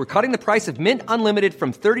right. We're cutting the price of Mint Unlimited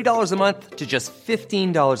from $30 a month to just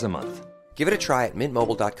 $15 a month. Give it a try at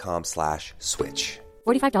mintmobile.com/switch.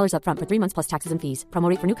 $45 up front for 3 months plus taxes and fees. Promo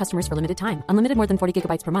rate for new customers for limited time. Unlimited more than 40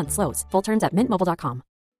 gigabytes per month. Slows full terms at mintmobile.com.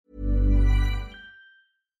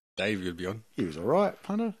 Dave would be on. He was all right,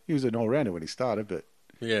 punter. He was an all-rounder when he started, but...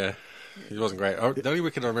 Yeah, he wasn't great. The only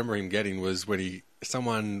wicket I remember him getting was when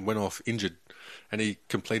someone went off injured and he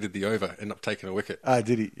completed the over, ended up taking a wicket.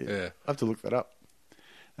 Did he? Yeah. I have to look that up.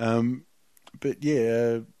 But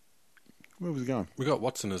yeah, where was it going? We got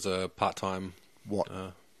Watson as a part-time... What?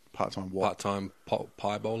 Part-time what? Part-time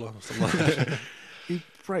pie bowler or something like that. He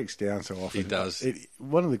breaks down so often. He does.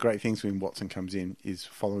 One of the great things when Watson comes in is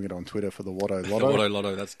following it on Twitter for the Watto The Lotto. Watto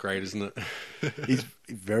Lotto, that's great, isn't it? He's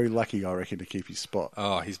very lucky, I reckon, to keep his spot.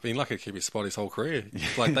 Oh, he's been lucky to keep his spot his whole career.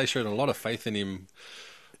 Like, they showed a lot of faith in him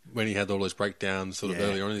when he had all those breakdowns sort of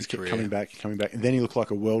earlier on in his career. Coming back. And then he looked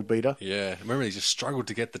like a world beater. Yeah. Remember, he just struggled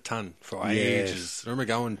to get the ton for ages. I remember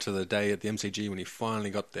going to the day at the MCG when he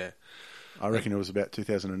finally got there. I reckon it was about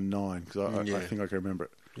 2009, because I think I can remember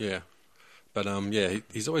it. Yeah. But,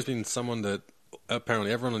 he's always been someone that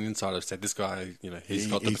apparently everyone on the inside have said, this guy, he's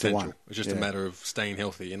got the potential. It's just a matter of staying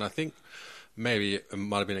healthy. And I think maybe it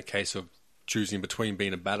might have been a case of choosing between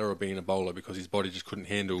being a batter or being a bowler because his body just couldn't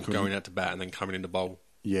handle going out to bat and then coming in to bowl.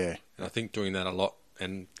 Yeah. And I think doing that a lot,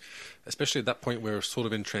 and especially at that point where it's sort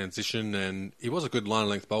of in transition, and he was a good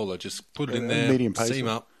line-length bowler, just put it in there, medium pace, seam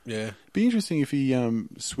up. Yeah. Be interesting if he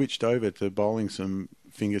switched over to bowling some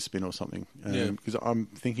finger spin or something. Because I'm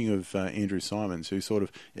thinking of Andrew Simons, who's sort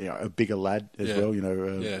of a bigger lad as well.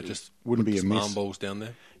 Just wouldn't be a miss. Arm balls down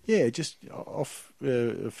there. Yeah, just off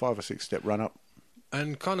a 5 or 6 step run up.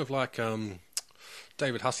 And kind of like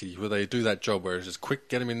David Hussey, where they do that job where it's just quick,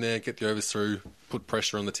 get him in there, get the overs through, put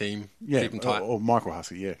pressure on the team, keep them tight. Or Michael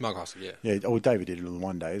Hussey, yeah. Michael Hussey, yeah. Yeah, or David did it on the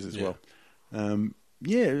one days as well.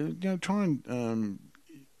 Try and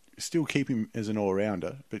still keep him as an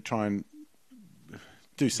all-rounder, but try and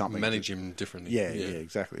do something. Manage him differently. Yeah,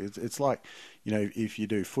 exactly. It's like, if you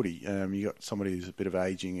do footy, you got somebody who's a bit of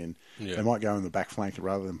aging and they might go in the back flank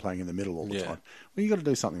rather than playing in the middle all the time. Well, you got to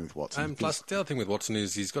do something with Watson. And plus, the other thing with Watson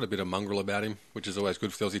is he's got a bit of mongrel about him, which is always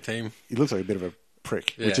good for the Aussie team. He looks like a bit of a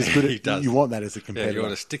prick, which is good. He does. You want that as a competitor. Yeah, you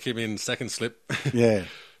want to stick him in second slip. Yeah,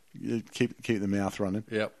 keep the mouth running.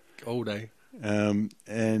 Yep, all day.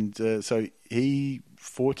 So he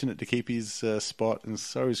fortunate to keep his spot, and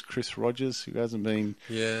so is Chris Rogers, who hasn't been.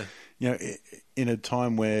 Yeah. In a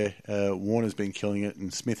time where Warner's been killing it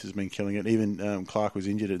and Smith has been killing it. Even Clark was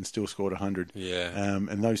injured and still scored 100. Yeah.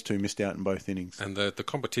 And those two missed out in both innings. And the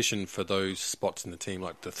competition for those spots in the team,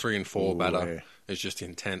 like the 3 and 4 batter, is just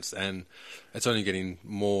intense. And it's only getting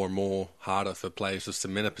more and more harder for players to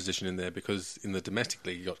cement a position in there because in the domestic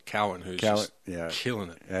league, you got Cowan, who's just killing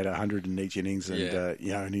it. Had 100 in each innings, and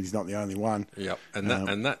and he's not the only one. Yep. And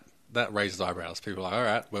that raises eyebrows. People are like, all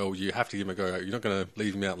right, well, you have to give him a go. You're not going to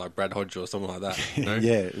leave him out like Brad Hodge or someone like that.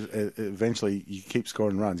 Yeah, eventually you keep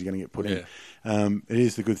scoring runs, you're going to get put in. It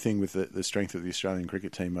is the good thing with the strength of the Australian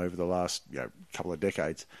cricket team over the last couple of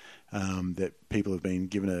decades that people have been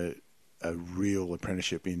given a real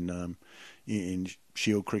apprenticeship in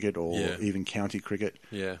Shield cricket or even county cricket.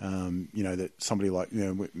 Yeah. That somebody like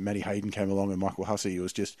Matty Hayden came along and Michael Hussey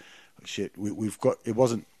was just shit. We've got it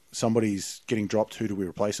wasn't. Somebody's getting dropped, who do we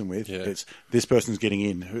replace them with? It's this person's getting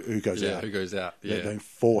in, who goes out? Who goes out? Yeah. They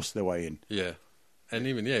force their way in. Yeah. And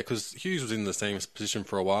even, because Hughes was in the same position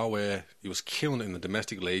for a while where he was killing it in the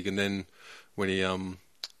domestic league, and then when he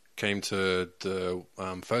came to the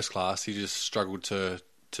first class, he just struggled to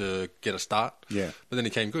get a start. Yeah. But then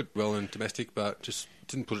he came good, well in domestic, but just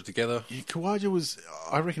didn't put it together. Yeah, Khawaja was,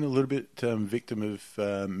 I reckon, a little bit victim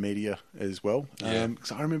of media as well. Yeah.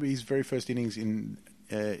 Because I remember his very first innings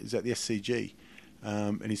is at the SCG,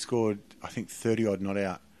 and he scored, I think, 30-odd not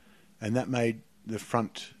out. And that made the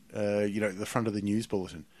front, the front of the news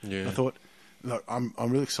bulletin. Yeah. I thought, look, I'm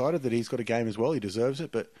really excited that he's got a game as well. He deserves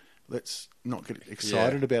it, but let's not get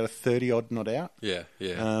excited about a 30-odd not out. Yeah,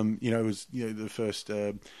 yeah. It was the first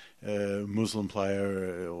Muslim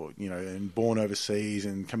player, and born overseas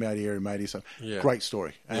and come out here and made his. Great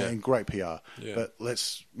story and great PR. Yeah. But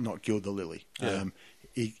let's not gild the lily. Yeah.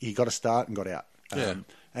 He got a start and got out. Yeah.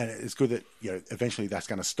 And it's good that eventually that's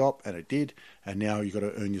going to stop, and it did. And now you've got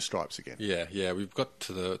to earn your stripes again. Yeah, yeah. We've got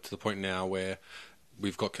to the point now where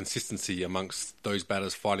we've got consistency amongst those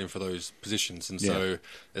batters fighting for those positions, and so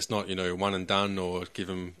it's not one and done or give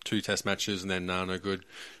them 2 test matches and then no good.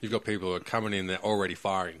 You've got people who are coming in, they're already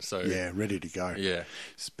firing. So ready to go. Yeah.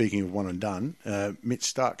 Speaking of one and done, Mitch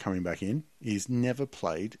Starc coming back in. He's never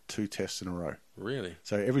played 2 tests in a row. Really?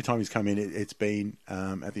 So every time he's come in, it's been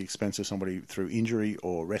at the expense of somebody through injury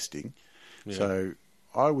or resting. Yeah. So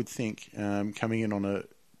I would think coming in on a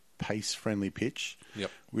pace-friendly pitch,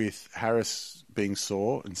 with Harris being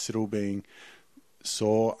sore and Siddle being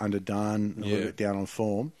sore, underdone, a little bit down on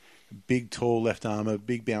form, big, tall left armour,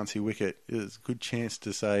 big bouncy wicket, it's a good chance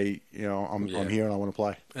to say, I'm here and I want to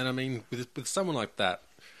play. And I mean, with someone like that,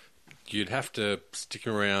 you'd have to stick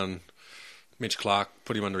around Mitch Clark,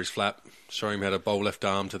 put him under his flap, show him how to bowl left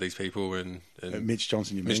arm to these people, and Mitch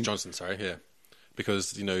Johnson, you mean? Mitch Johnson, sorry, yeah,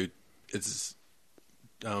 because it's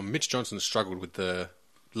Mitch Johnson struggled with the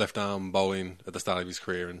left arm bowling at the start of his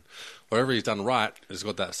career, and whatever he's done right has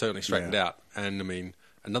got that certainly straightened out. And I mean,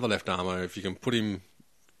 another left armer, if you can put him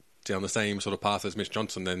down the same sort of path as Mitch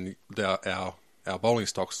Johnson, then our bowling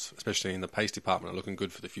stocks, especially in the pace department, are looking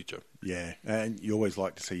good for the future. Yeah, and you always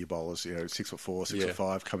like to see your bowlers, 6'4",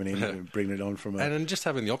 6'5", coming in and bringing it on from and just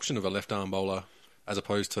having the option of a left arm bowler as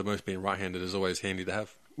opposed to most being right-handed is always handy to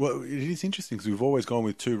have. Well, it is interesting because we've always gone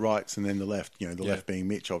with 2 rights and then the left. The left being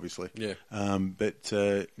Mitch, obviously. Yeah. But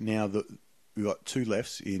now we've got 2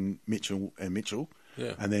 lefts in Mitchell and Mitchell.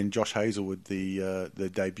 Yeah. And then Josh Hazlewood,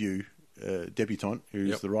 the debutant,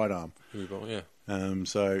 who's the right arm. Yeah.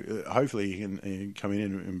 So hopefully he can come in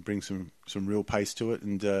and bring some real pace to it,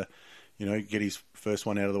 and get his first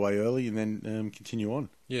one out of the way early, and then continue on.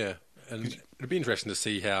 Yeah, and it'd be interesting to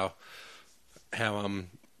see how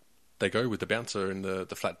they go with the bouncer in the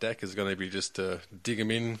flat deck. Is it going to be just to dig him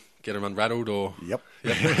in, get him unrattled, or? Yep. I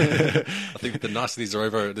think the niceties are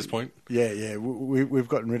over at this point. Yeah. We've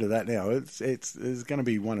gotten rid of that now. It's going to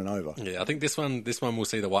be 1 and over. Yeah, I think this one will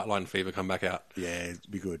see the white line fever come back out. Yeah, it'll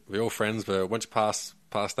be good. We're all friends, but once you pass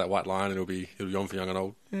that white line, it'll be on for young and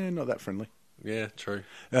old. Yeah, not that friendly. Yeah, true.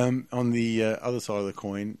 On the other side of the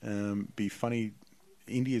coin, be funny.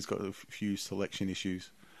 India's got a few selection issues.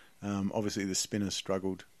 Obviously, the spinners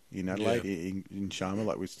struggled in Adelaide, in Sharma,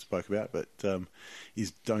 like we spoke about. But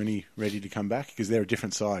is Dhoni ready to come back? Because they're a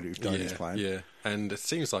different side if Dhoni's playing. Yeah, and it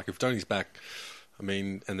seems like if Dhoni's back, I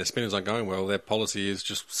mean, and their spinners aren't going well, their policy is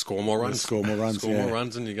just score more runs. Score more runs, more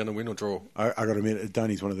runs, and you're going to win or draw. I got to admit,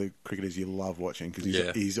 Dhoni's one of the cricketers you love watching because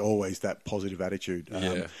he's always that positive attitude.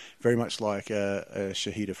 Very much like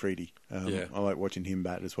Shahid Afridi. I like watching him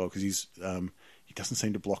bat as well because he doesn't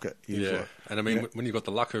seem to block it. And I mean, when you've got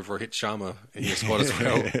the luck over a hit Sharma in your squad as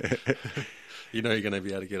well, you're going to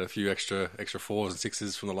be able to get a few extra 4s and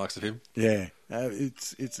 6s from the likes of him. Yeah,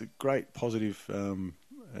 it's a great positive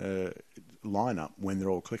lineup when they're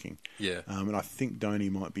all clicking. Yeah, and I think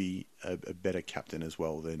Dhoni might be a better captain as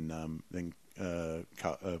well than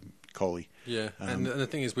Kohli. Yeah, and the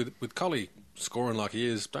thing is with Kohli scoring like he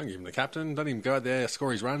is, don't give him the captain. Don't even go out there,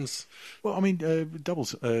 score his runs. Well, I mean,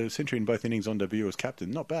 doubles century in both innings on debut as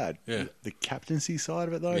captain, not bad. Yeah. The captaincy side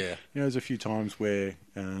of it, though, there's a few times where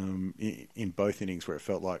in both innings where it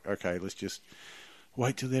felt like, okay, let's just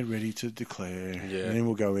wait till they're ready to declare, and then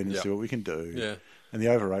we'll go in and see what we can do. Yeah. And the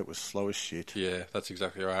over rate was slow as shit. Yeah, that's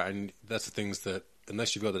exactly right. And that's the things that,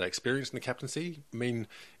 unless you've got that experience in the captaincy, I mean,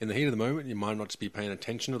 in the heat of the moment, you might not just be paying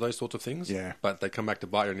attention to those sorts of things. Yeah. But they come back to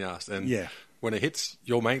bite you in the ass. And when it hits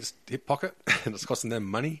your mate's hip pocket and it's costing them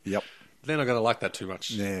money, they're not going to like that too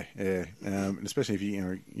much. Yeah. And especially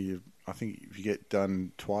if I think if you get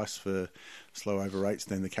done twice for slow over rates,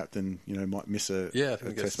 then the captain, might miss a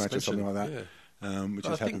test match or something like that. Yeah. Which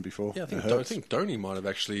has happened before. Yeah, I think Dhoni might have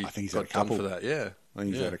actually got done for that. Yeah, I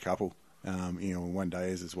think he's had a couple. In one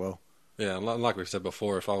day as well. Yeah, and like we've said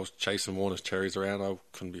before, if I was chasing Warner's cherries around, I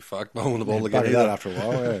couldn't be fucked bowling the ball again. That after a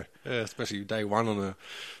while, yeah. Yeah, especially day one on a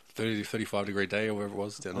 30 to 35 degree day or wherever it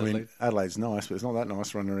was down Adelaide. Adelaide's nice, but it's not that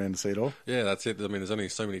nice running around to see it all. Yeah, that's it. I mean, there's only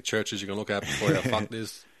so many churches you can look at before how fucked it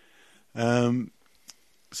is.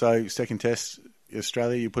 So, second test,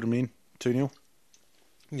 Australia, you put them in 2-0?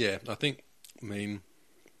 Yeah, I mean,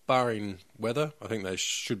 barring weather, I think they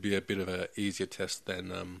should be a bit of an easier test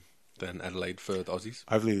than Adelaide for the Aussies.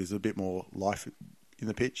 Hopefully there's a bit more life in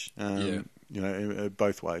the pitch,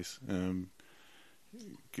 both ways.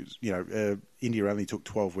 India only took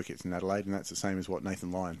 12 wickets in Adelaide, and that's the same as what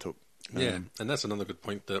Nathan Lyon took. And that's another good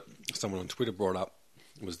point that someone on Twitter brought up,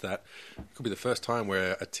 was that it could be the first time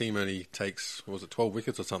where a team only takes, 12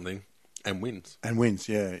 wickets or something, and wins.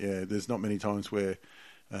 Yeah. There's not many times where,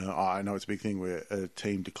 I know it's a big thing, where a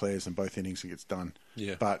team declares in both innings and gets done.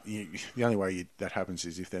 Yeah. But the only way that happens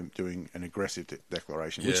is if they're doing an aggressive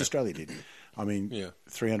declaration, which Australia did. I mean,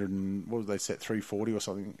 300 and, what did they set, 340 or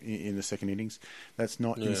something in the second innings? That's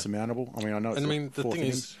not insurmountable. I mean, I know it's the thing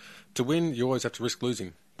is, to win, you always have to risk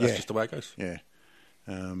losing. That's just the way it goes. Yeah.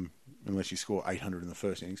 Unless you score 800 in the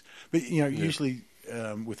first innings. But, usually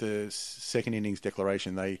with a second innings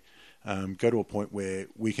declaration, they go to a point where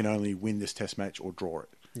we can only win this test match or draw it.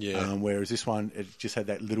 Yeah. Whereas this one, it just had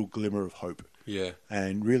that little glimmer of hope. Yeah.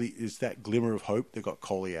 And really, it's that glimmer of hope that got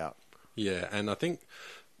Kohli out. Yeah, and I think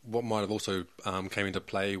what might have also came into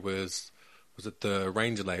play was it the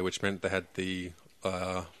rain delay, which meant they had the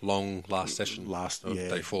long last session of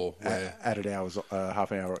day 4. Added hours,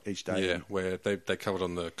 half an hour each day. Yeah, where they covered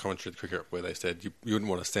on the commentary of the cricket, where they said you wouldn't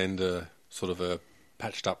want to send a sort of a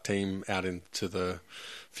patched up team out into the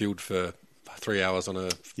field for 3 hours on a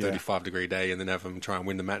 35-degree day and then have them try and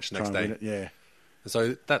win the match the next day. Yeah. And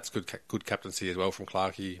so that's good captaincy as well from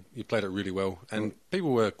Clarke. He played it really well. And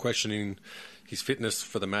people were questioning his fitness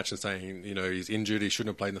for the match and saying, he's injured, he shouldn't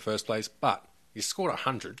have played in the first place. But he scored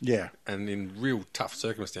 100. Yeah. And in real tough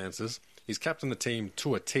circumstances, he's captained the team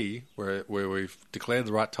to a T where we've declared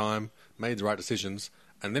the right time, made the right decisions,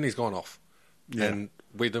 and then he's gone off. Yeah. And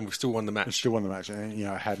we've still won the match. Still won the match. And,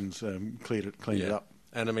 Haddon's cleaned it up.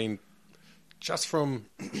 And, I mean, just from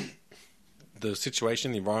the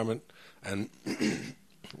situation, the environment, and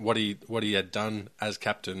what he had done as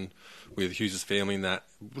captain with Hughes' family, and that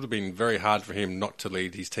would have been very hard for him not to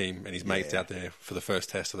lead his team and his mates out there for the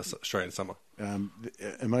first test of the Australian summer.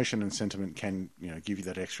 Emotion and sentiment can give you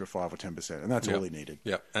that extra 5 or 10%, and that's all he needed.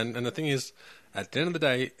 Yeah, and the thing is, at the end of the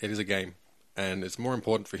day, it is a game, and it's more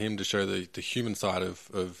important for him to show the human side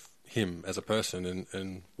of him as a person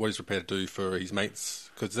and what he's prepared to do for his mates,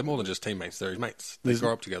 because they're more than just teammates, they're his mates. They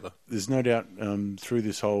grow up together. There's no doubt through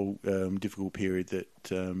this whole difficult period that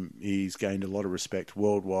he's gained a lot of respect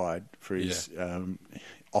worldwide for his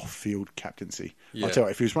off-field captaincy. I'll tell you,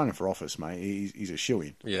 if he was running for office, mate, he's a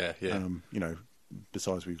shoo-in. Yeah.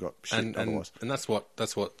 Besides we've got shit otherwise. And that's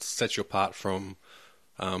what sets you apart from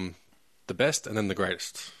the best and then the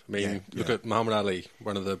greatest. I mean, look at Muhammad Ali,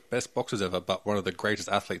 one of the best boxers ever, but one of the greatest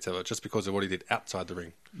athletes ever, just because of what he did outside the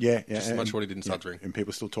ring. Yeah. Just as much what he did inside the ring. And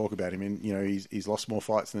people still talk about him. And, he's lost more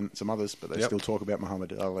fights than some others, but they still talk about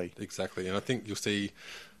Muhammad Ali. Exactly. And I think you'll see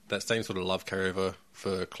that same sort of love carry over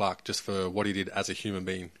for Clarke, just for what he did as a human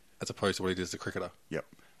being, as opposed to what he did as a cricketer. Yep.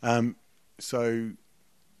 So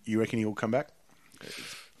you reckon he will come back?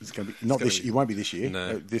 It's going to be not this. He won't be this year.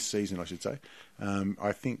 No. This season, I should say.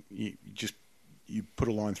 I think you put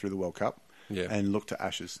a line through the World Cup and look to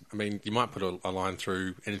Ashes. I mean, you might put a line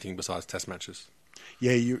through anything besides Test matches.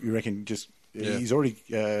 Yeah, you reckon just he's already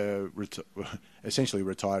essentially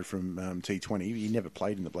retired from T20. He never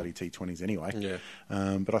played in the bloody T20s anyway.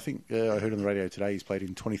 Yeah. But I think I heard on the radio today he's played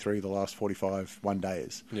in 23 of the last 45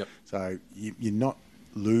 one-dayers. Yep. So you're not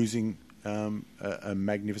losing a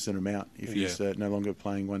magnificent amount if he's no longer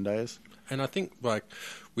playing one-dayers. And I think,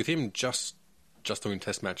 with him just doing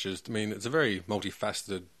Test matches, I mean, it's a very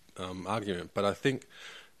multifaceted argument, but I think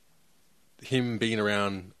him being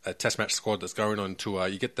around a Test match squad that's going on tour,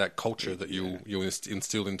 you get that culture that you'll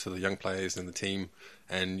instill into the young players in the team,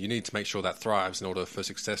 and you need to make sure that thrives in order for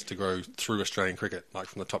success to grow through Australian cricket,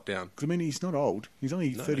 from the top down. I mean, he's not old. He's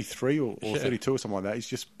only 33 or 32 or something like that. He's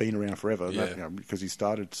just been around forever because he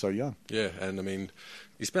started so young. Yeah, and I mean,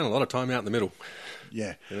 he spent a lot of time out in the middle.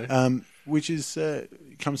 Yeah. Which is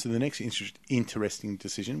comes to the next interesting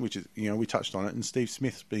decision, which is, we touched on it, and Steve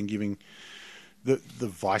Smith's been giving the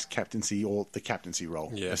vice captaincy or the captaincy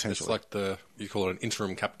role. Yeah, essentially. it's like you call it an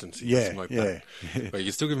interim captaincy. Yeah, or something like that. Where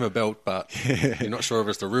you still give him a belt, but you're not sure if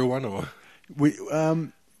it's the real one or.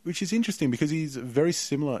 Which is interesting because he's very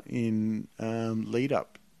similar in lead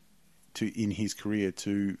up in his career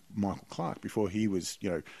to Michael Clark before he was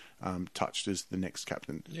touched as the next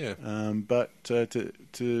captain. Yeah. But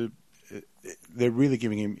they're really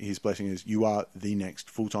giving him his blessing as you are the next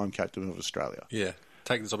full-time captain of Australia. Yeah.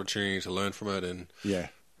 Take this opportunity to learn from it, and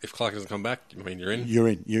if Clark doesn't come back, I mean, you're in. You're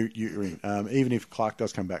in. You're in. Even if Clark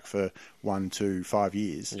does come back for 1 to 5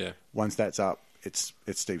 years, once that's up, it's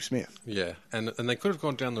Steve Smith. Yeah, and they could have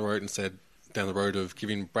gone down the road of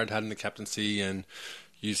giving Brad Haddin the captaincy and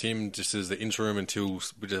use him just as the interim until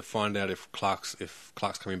we just find out if Clark's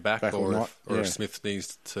coming back or if Smith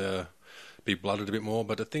needs to be blooded a bit more.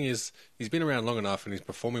 But the thing is, he's been around long enough and he's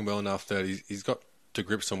performing well enough that he's got to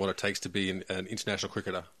grips on what it takes to be an international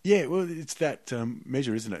cricketer. Yeah, well, it's that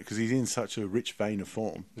measure, isn't it? Because he's in such a rich vein of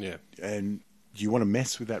form. Yeah. And you want to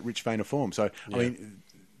mess with that rich vein of form. So, I mean,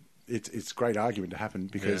 it's a great argument to happen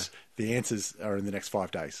because the answers are in the next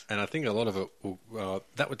 5 days. And I think a lot of it,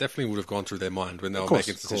 definitely would have gone through their mind when they were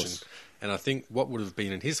making the decision. And I think what would have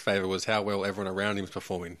been in his favour was how well everyone around him was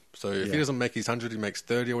performing. So if he doesn't make his 100, he makes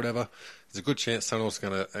 30 or whatever, there's a good chance someone else is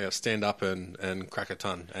going to stand up and crack a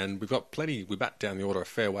ton. And we've got plenty, we bat down the order a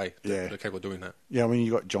fair way that are capable of doing that. Yeah, I mean,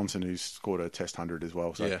 you've got Johnson who's scored a Test 100 as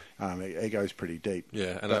well, so it goes pretty deep.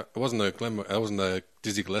 Yeah, and it wasn't the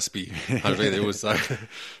Dizzy Gillespie 100 either. It was,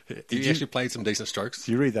 he actually played some decent strokes.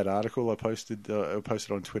 Do you read that article I posted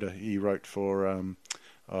on Twitter? He wrote for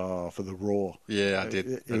the Raw. Yeah, I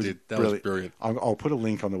did. That was brilliant. I'll put a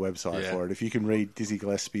link on the website for it. If you can read Dizzy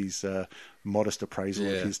Gillespie's modest appraisal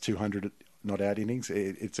of his 200 not-out innings,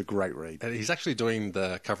 it's a great read. And he's actually doing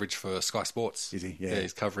the coverage for Sky Sports. Is he? Yeah,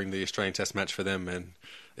 he's covering the Australian Test match for them. And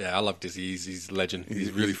I love Dizzy. He's a legend.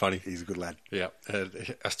 He's really funny. He's a good lad. Yeah.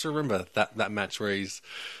 I still remember that match where he's...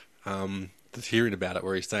 hearing about it,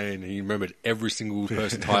 where he's saying he remembered every single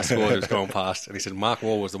person's high score that was going past, and he said Mark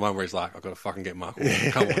Wall was the one where he's like, I've got to fucking get Mark Wall.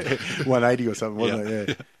 Come on. 180 or something, wasn't it?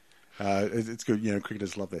 Yeah. It's good.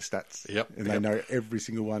 Cricketers love their stats. Yep. And they know every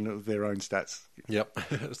single one of their own stats. Yep.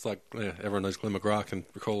 It's like everyone knows Glenn McGrath can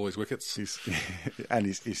recall all his wickets. He's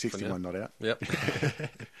 61 not out. Yep.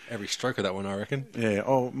 Every stroke of that one, I reckon. Yeah.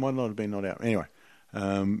 Oh, might not have been not out. Anyway.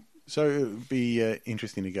 So it would be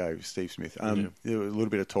interesting to go, Steve Smith. There was a little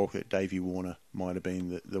bit of talk that Davey Warner might have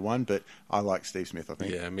been the one, but I like Steve Smith, I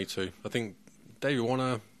think. Yeah, me too. I think Davey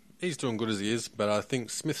Warner, he's doing good as he is, but I think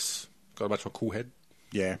Smith's got a much more cool head.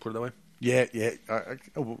 Yeah. Put it that way. Yeah.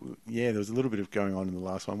 There was a little bit of going on in the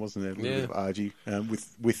last one, wasn't there? A little bit of argy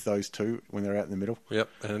with those two when they're out in the middle. Yep.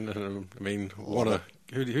 And I mean, Warner...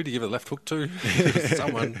 Who did you give a left hook to?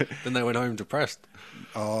 Someone. Then they went home depressed.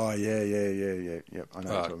 Oh, yeah. Yep, I know what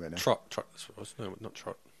you're talking about now. Trot. No, not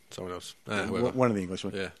Trot. Someone else. One of the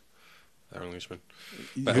Englishmen. Yeah, they're Englishmen.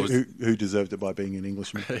 Who deserved it by being an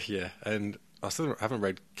Englishman. Yeah, and I still haven't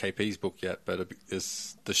read KP's book yet, but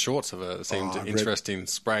the shorts of it seemed interesting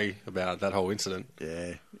spray about that whole incident.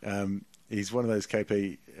 Yeah. He's one of those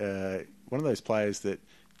KP, one of those players that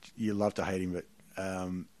you love to hate him, but...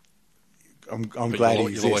 I'm glad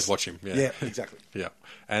you'll always watch him. Yeah, exactly. Yeah,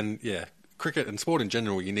 and cricket and sport in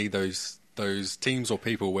general, you need those teams or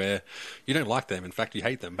people where you don't like them. In fact, you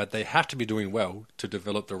hate them, but they have to be doing well to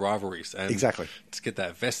develop the rivalries and exactly to get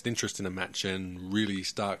that vested interest in a match and really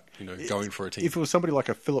start going for a team. If it was somebody like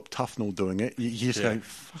a Philip Tufnell doing it, you just go,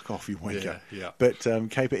 "Fuck off, you wanker." Yeah. But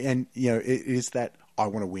KP, and it is that I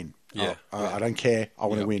want to win. Yeah, I don't care. I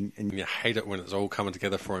want to win, and you hate it when it's all coming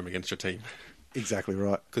together for him against your team. Exactly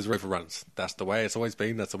right. Because Rover runs. That's the way it's always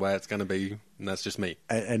been. That's the way it's going to be. And that's just me.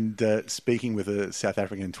 And speaking with a South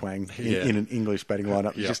African twang in an English batting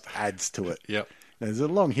lineup just adds to it. Yep. Now, there's a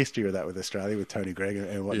long history of that with Australia, with Tony Greig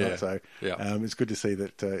and whatnot. Yeah. So it's good to see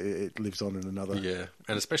that it lives on in another. Yeah.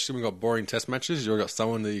 And especially when we've got boring test matches, you've got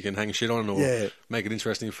someone that you can hang shit on or make it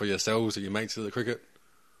interesting for yourselves or your mates of the cricket.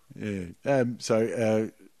 Yeah.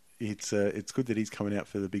 It's good that he's coming out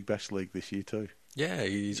for the Big Bash League this year too. Yeah,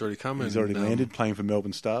 he's already come. He's already landed, playing for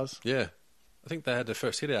Melbourne Stars. Yeah. I think they had their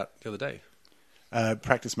first hit out the other day.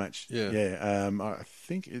 Practice match. Yeah. I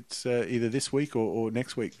think it's either this week or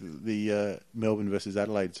next week. The Melbourne versus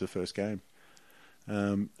Adelaide's the first game.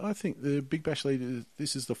 I think the Big Bash League,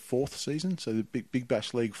 this is the 4th season, so the Big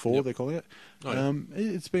Bash League 4, they're calling it. Oh, yeah.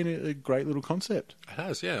 It's been a great little concept. It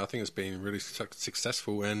has, yeah. I think it's been really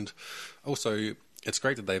successful, and also... It's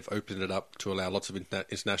great that they've opened it up to allow lots of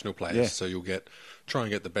international players, so you'll try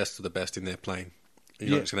and get the best of the best in their playing.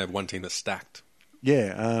 You're not just going to have one team that's stacked.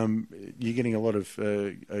 Yeah, you're getting a lot of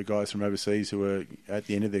guys from overseas who are at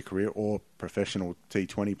the end of their career or professional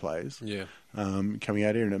T20 players coming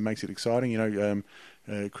out here, and it makes it exciting.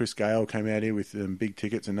 Chris Gale came out here with big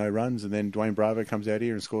tickets and no runs, and then Dwayne Bravo comes out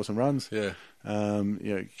here and scores some runs. Yeah.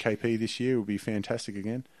 KP this year will be fantastic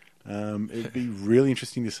again. It'd be really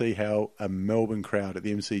interesting to see how a Melbourne crowd at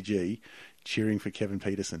the MCG cheering for Kevin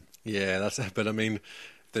Peterson. Yeah, that's. But I mean,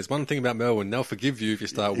 there's one thing about Melbourne: they'll forgive you if you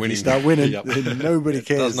start winning. If you start winning, Yep. then nobody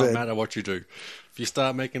cares. It does not matter what you do. If you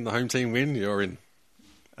start making the home team win, you're in.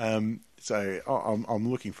 So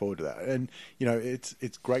I'm looking forward to that, and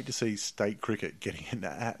it's great to see state cricket getting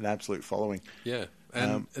an absolute following. Yeah,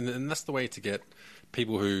 and that's the way to get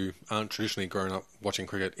people who aren't traditionally grown up watching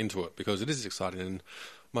cricket into it, because it is exciting. And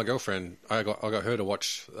my girlfriend, I got her to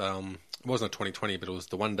watch. It wasn't a 2020, but it was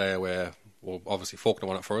the one day where, well, obviously Faulkner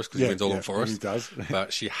won it for us because he wins all for us. He does.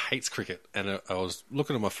 But she hates cricket, and I was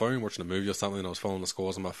looking at my phone, watching a movie or something, and I was following the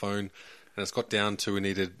scores on my phone, and it's got down to we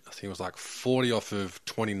needed, I think it was like 40 off of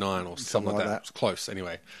 29 or something like that. It was close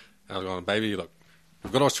anyway. And I was going, baby, look,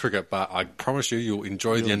 we've got to watch cricket, but I promise you'll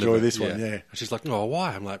enjoy the end of it. Enjoy this one, yeah. And she's like, oh,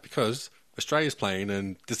 why? I'm like, because Australia's playing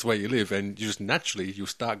and this is the way you live, and you just naturally you'll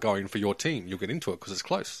start going for your team. You'll get into it because it's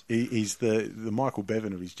close. He's the Michael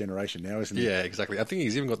Bevan of his generation now, isn't he? Yeah, exactly. I think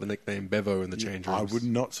he's even got the nickname Bevo in the change rooms. I would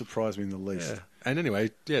not surprise me in the least. Yeah. And anyway,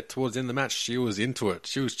 towards the end of the match, she was into it.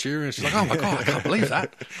 She was cheering. She's like, oh my God, I can't believe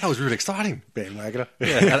that. That was really exciting. Bandwagoner.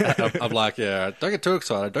 Yeah, I'm like, don't get too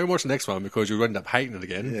excited. Don't watch the next one because you'll end up hating it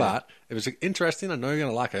again. Yeah. But if it's interesting, I know you're going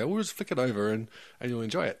to like it. We'll just flick it over and you'll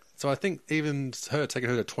enjoy it. So I think even taking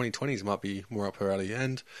her to 2020s might be more up her alley.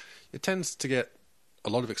 And it tends to get a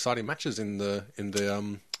lot of exciting matches in the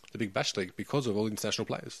Big Bash League because of all the international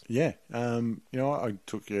players. Yeah. I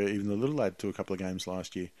took even the little lad to a couple of games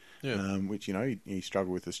last year. Yeah. Which, he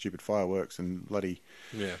struggled with the stupid fireworks and bloody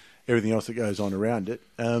Yeah. everything else that goes on around it.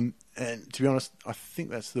 And to be honest, I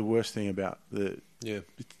think that's the worst thing about the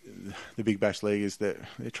Big Bash League is that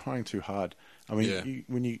they're trying too hard. I mean,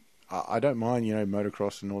 I don't mind,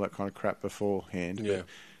 motocross and all that kind of crap beforehand. Yeah. But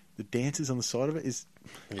the dances on the side of it is,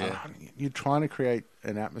 you're trying to create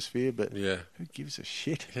an atmosphere, but who gives a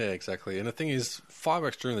shit? Yeah, exactly. And the thing is,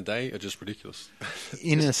 fireworks during the day are just ridiculous.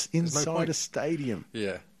 Inside a stadium.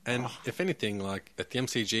 Yeah. And if anything, like at the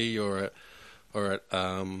MCG or at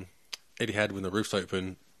Etihad when the roof's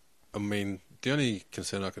open, I mean, the only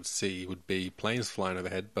concern I could see would be planes flying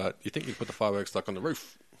overhead, but you think you put the fireworks like on the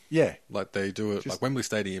roof. Yeah. Like they do it like Wembley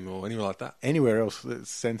Stadium or anywhere like that. Anywhere else that's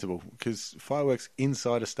sensible, because fireworks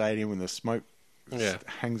inside a stadium when the smoke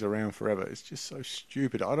hangs around forever, it's just so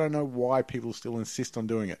stupid. I don't know why people still insist on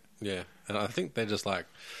doing it. Yeah. And I think they're just like,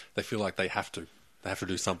 they feel like they have to. They have to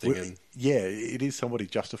do something. It is somebody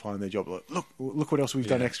justifying their job. Like, look what else we've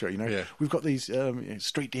done extra. We've got these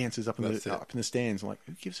street dancers up in the stands. I'm like,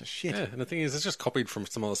 who gives a shit? Yeah, and the thing is, it's just copied from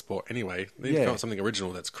some other sport anyway. They've got something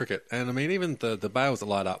original that's cricket. And I mean, even the bales that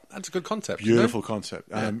light up, that's a good concept. Beautiful concept.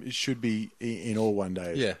 It should be in all one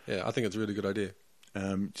days. Yeah, I think it's a really good idea.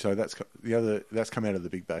 So that's come out of the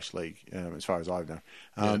Big Bash League, as far as I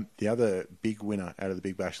know. The other big winner out of the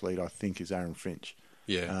Big Bash League, I think, is Aaron Finch.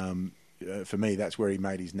 Yeah. For me, that's where he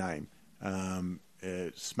made his name,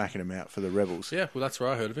 smacking him out for the Rebels. Yeah, well, that's where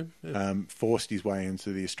I heard of him. Yeah. Forced his way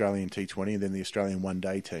into the Australian T20 and then the Australian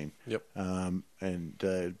one-day team. Yep. And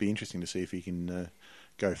it'd be interesting to see if he can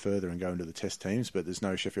go further and go into the Test teams, but there's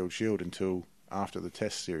no Sheffield Shield until after the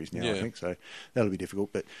Test series now, I think, so that'll be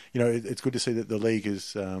difficult. But, it's good to see that the league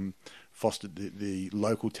has fostered the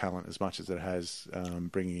local talent as much as it has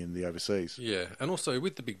bringing in the overseas. Yeah, and also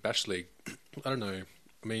with the Big Bash League, I don't know,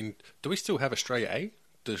 I mean, do we still have Australia A?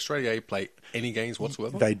 Does Australia A play any games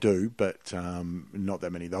whatsoever? They do, but not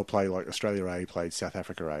that many. They'll play like Australia A played South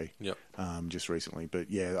Africa A just recently.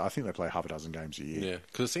 But yeah, I think they play half a dozen games a year. Yeah,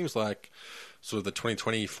 because it seems like sort of the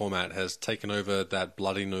 2020 format has taken over that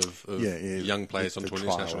blooding of young players onto an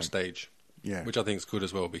international stage. Yeah, which I think is good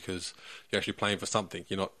as well, because you're actually playing for something.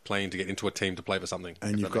 You're not playing to get into a team to play for something.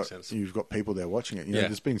 And you've got people there watching it.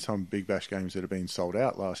 There's been some Big Bash games that have been sold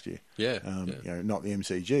out last year. Yeah, not the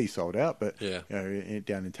MCG sold out, but down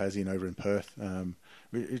in Tassie and over in Perth,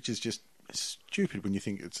 which is just stupid when you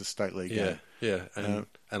think it's a state league game. Yeah, and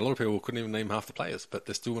a lot of people couldn't even name half the players, but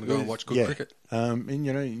they still want to go and watch good cricket. And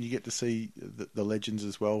you get to see the legends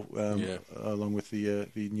as well, along with the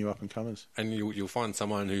new up and comers. And you'll find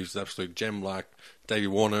someone who's an absolute gem like Davey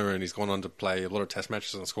Warner, and he's gone on to play a lot of Test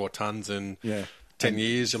matches and score tons. And 10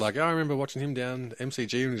 years, you're like, I remember watching him down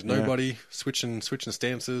MCG when he's nobody, switching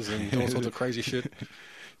stances and all sorts of crazy shit.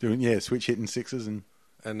 Doing switch hitting sixes and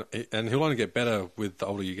he'll only get better with the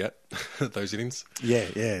older you get, those innings.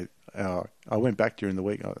 Yeah. I went back during the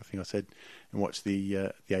week, I think I said, and watched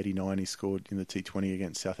the 89 he scored in the T20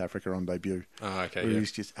 against South Africa on debut. Oh, okay, He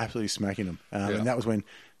was just absolutely smacking them. And that was when,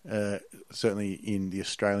 certainly in the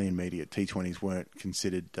Australian media, T20s weren't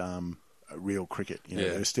considered real cricket. You know, Yeah.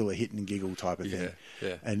 there's still a hit and giggle type of thing.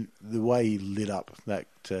 Yeah. And the way he lit up the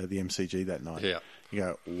MCG that night, Yeah. you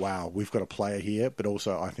go, wow, we've got a player here, but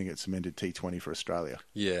also I think it cemented T20 for Australia.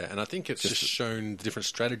 Yeah, and I think it's just shown the different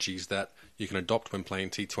strategies that you can adopt when playing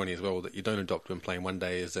T20 as well, that you don't adopt when playing one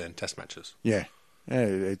days and test matches. Yeah. Yeah,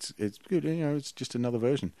 it's good. You know, it's just another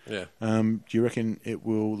version. Yeah. Do you reckon it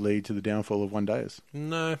will lead to the downfall of one-dayers?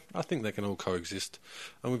 No, I think they can all coexist.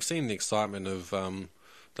 And we've seen the excitement of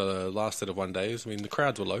the last set of one days. I mean, the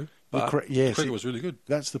crowds were low, but the cricket was really good.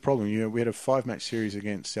 That's the problem. You know, we had a 5-match series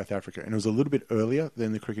against South Africa, and it was a little bit earlier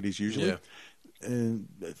than the cricket is usually. Yeah. And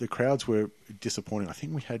the crowds were disappointing. I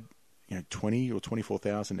think we had 20 or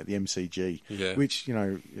 24,000 at the MCG, which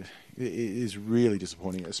is really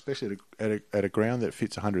disappointing, especially at a ground that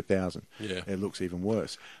fits 100,000. Yeah. It looks even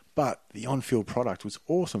worse. But the on-field product was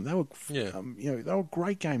awesome. They were, they were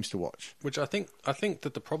great games to watch. Which I think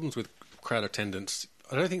that the problems with crowd attendance,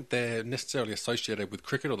 I don't think they're necessarily associated with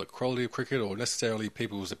cricket or the quality of cricket or necessarily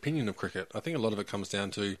people's opinion of cricket. I think a lot of it comes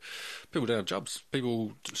down to people don't have jobs,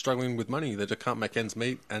 people struggling with money that can't make ends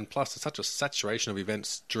meet, and plus there's such a saturation of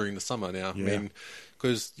events during the summer now. Yeah. I mean,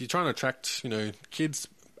 because you're trying to attract, kids,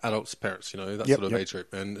 adults, parents, that sort of age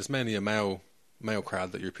group, and it's mainly a male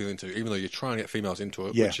crowd that you're appealing to, even though you're trying to get females into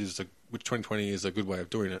it, which 2020 is a good way of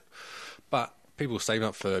doing it. But people are saving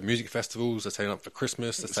up for music festivals, they're saving up for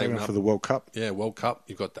Christmas, they're saving up for the World Cup. Yeah, World Cup.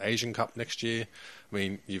 You've got the Asian Cup next year. I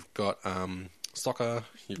mean, you've got soccer,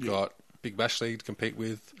 you've got Big Bash League to compete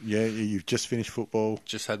with. Yeah, you've just finished football.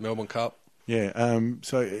 Just had Melbourne Cup. Yeah,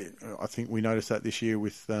 so I think we noticed that this year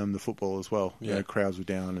with the football as well. Yeah. Crowds were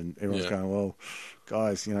down and everyone's going, well,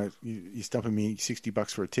 guys, you're stumping me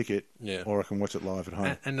 $60 for a ticket, or I can watch it live at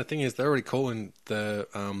home. And the thing is, they're already calling the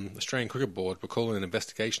Australian Cricket Board, were calling an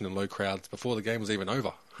investigation in low crowds before the game was even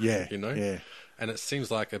over. Yeah, Yeah. And it seems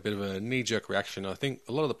like a bit of a knee-jerk reaction. I think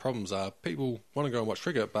a lot of the problems are people want to go and watch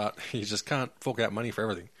cricket, but you just can't fork out money for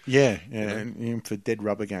everything. Yeah, and even for dead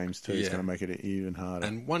rubber games too, it's going to make it even harder.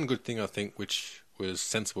 And one good thing I think, which was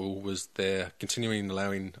sensible, was they're continuing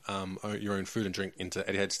allowing your own food and drink into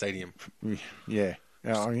Etihad Stadium. Yeah.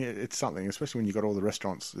 I mean, it's something, especially when you've got all the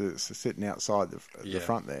restaurants sitting outside the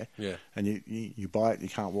front there. Yeah. And you buy it, you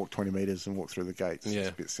can't walk 20 metres and walk through the gates. It's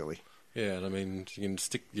a bit silly. Yeah, and I mean, you can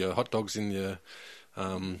stick your hot dogs in your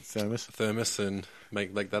thermos and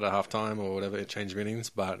make that at half time or whatever, change of innings,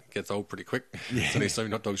 but it gets old pretty quick. Yeah. So there's so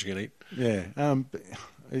many hot dogs you can eat. Yeah. But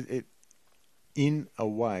in a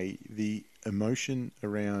way, the emotion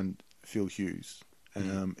around Phil Hughes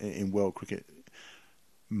in world cricket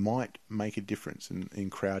might make a difference in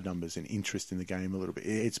crowd numbers and interest in the game a little bit.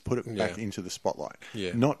 It's put it back into the spotlight.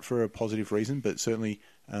 Yeah. Not for a positive reason, but certainly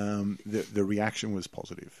the reaction was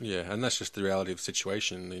positive. Yeah, and that's just the reality of the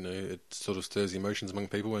situation. It sort of stirs the emotions among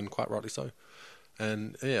people, and quite rightly so.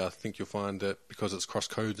 And I think you'll find that because it's cross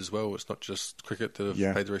codes as well, it's not just cricket that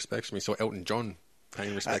have paid the respects. I mean, so Elton John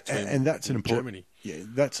paying respect to him, and that's an important Germany. Yeah,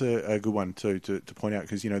 that's a good one too to point out,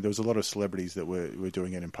 because there was a lot of celebrities that were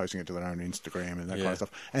doing it and posting it to their own Instagram and that kind of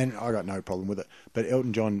stuff, and I got no problem with it. But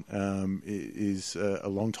Elton John is a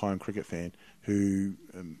long-time cricket fan who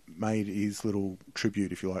made his little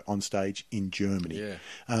tribute, if you like, on stage in Germany,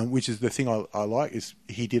 which is the thing I like, is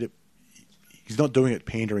he did it. He's not doing it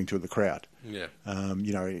pandering to the crowd. Yeah.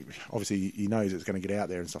 Obviously he knows it's going to get out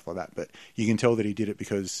there and stuff like that, but you can tell that he did it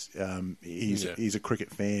because he's a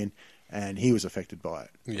cricket fan and he was affected by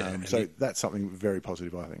it. Yeah. So that's something very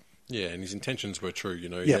positive, I think. Yeah, and his intentions were true.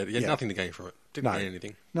 He had nothing to gain from it. Didn't gain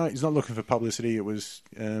anything. No, he's not looking for publicity. It was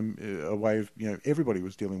a way of, everybody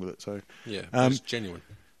was dealing with it. So yeah, it was genuine.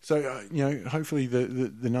 So, hopefully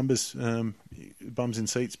the numbers, bums in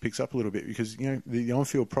seats, picks up a little bit, because, the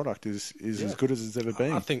on-field product is as good as it's ever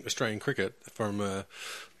been. I think Australian cricket, from the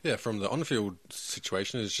on-field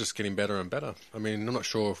situation, is just getting better and better. I mean, I'm not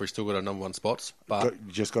sure if we still got our number one spots, but...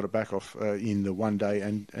 Just got it back off in the one day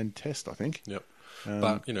and test, I think. Yep.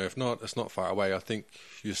 But, if not, it's not far away. I think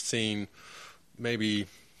you've seen maybe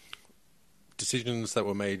decisions that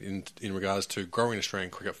were made in regards to growing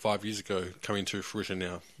Australian cricket 5 years ago coming to fruition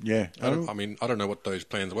now. Yeah. I don't know what those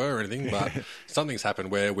plans were or anything, but something's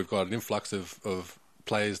happened where we've got an influx of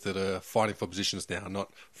players that are fighting for positions now,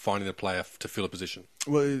 not finding a player to fill a position.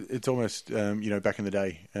 Well, it's almost, back in the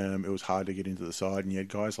day, it was hard to get into the side, and you had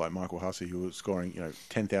guys like Michael Hussey who was scoring,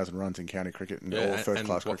 10,000 runs in county cricket and all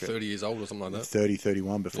first-class cricket. 30 years old or something like that? 30,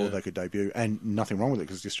 31 before they could debut, and nothing wrong with it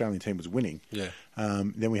because the Australian team was winning. Yeah.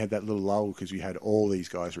 Then we had that little lull because we had all these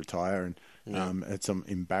guys retire and had some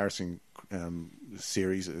embarrassing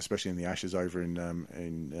series, especially in the Ashes over in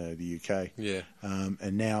the UK. Yeah.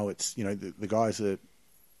 And now it's, the guys that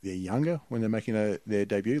they're younger when they're making their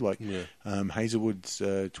debut. Like Hazelwood's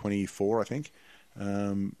 24, I think.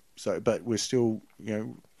 But we're still,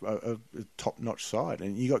 a top-notch side.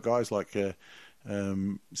 And you got guys like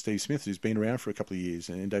Steve Smith, who's been around for a couple of years,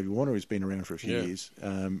 and Davey Warner, who's been around for a few years,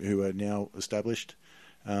 who are now established.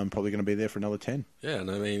 Probably going to be there for another 10. Yeah,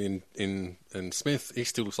 and I mean, in Smith, he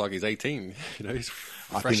still looks like he's 18. He's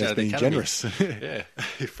fresh out of the academy. Generous. Yeah,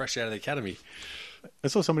 fresh out of the academy. I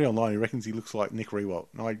saw somebody online who reckons he looks like Nick Rewalt.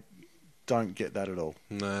 I don't get that at all.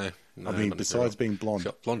 No. I mean, besides being blonde. He's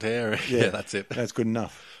got blonde hair. Yeah, that's it. That's good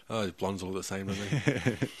enough. Oh, his blonde's all the same, don't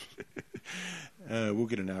they? We'll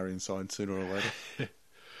get an Arian sign sooner or later.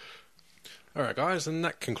 All right, guys, and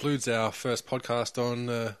that concludes our first podcast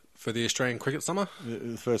on for the Australian cricket summer.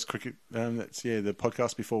 The first cricket, that's the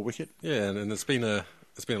podcast before Wicket. Yeah, and it's been a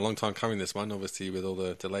long time coming, this one, obviously, with all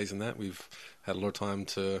the delays and that. We've had a lot of time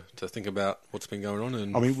to think about what's been going on,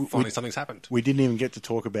 and finally something's happened. We didn't even get to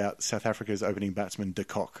talk about South Africa's opening batsman, De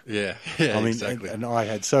Kock. Yeah, exactly. And I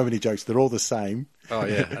had so many jokes. They're all the same. Oh,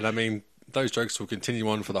 yeah, and I mean, those jokes will continue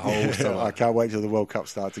on for the whole summer. I can't wait till the World Cup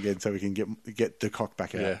starts again so we can get De Kock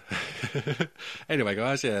back out. Yeah. Anyway,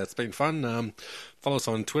 guys, it's been fun. Follow us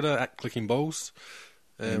on Twitter at Clicking Balls.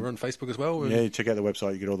 We're on Facebook as well. Yeah, check out the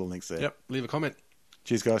website. You get all the links there. Yep, leave a comment.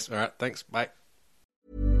 Cheers, guys. All right, thanks. Bye.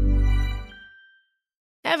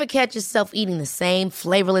 Ever catch yourself eating the same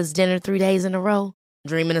flavorless dinner 3 days in a row?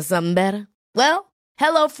 Dreaming of something better? Well,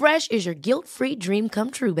 HelloFresh is your guilt-free dream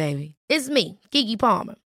come true, baby. It's me, Keke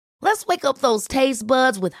Palmer. Let's wake up those taste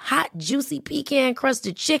buds with hot, juicy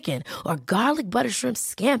pecan-crusted chicken or garlic butter shrimp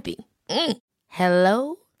scampi.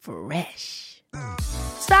 Hello Fresh.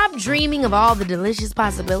 Stop dreaming of all the delicious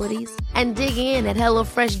possibilities and dig in at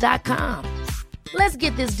HelloFresh.com. Let's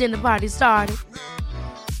get this dinner party started.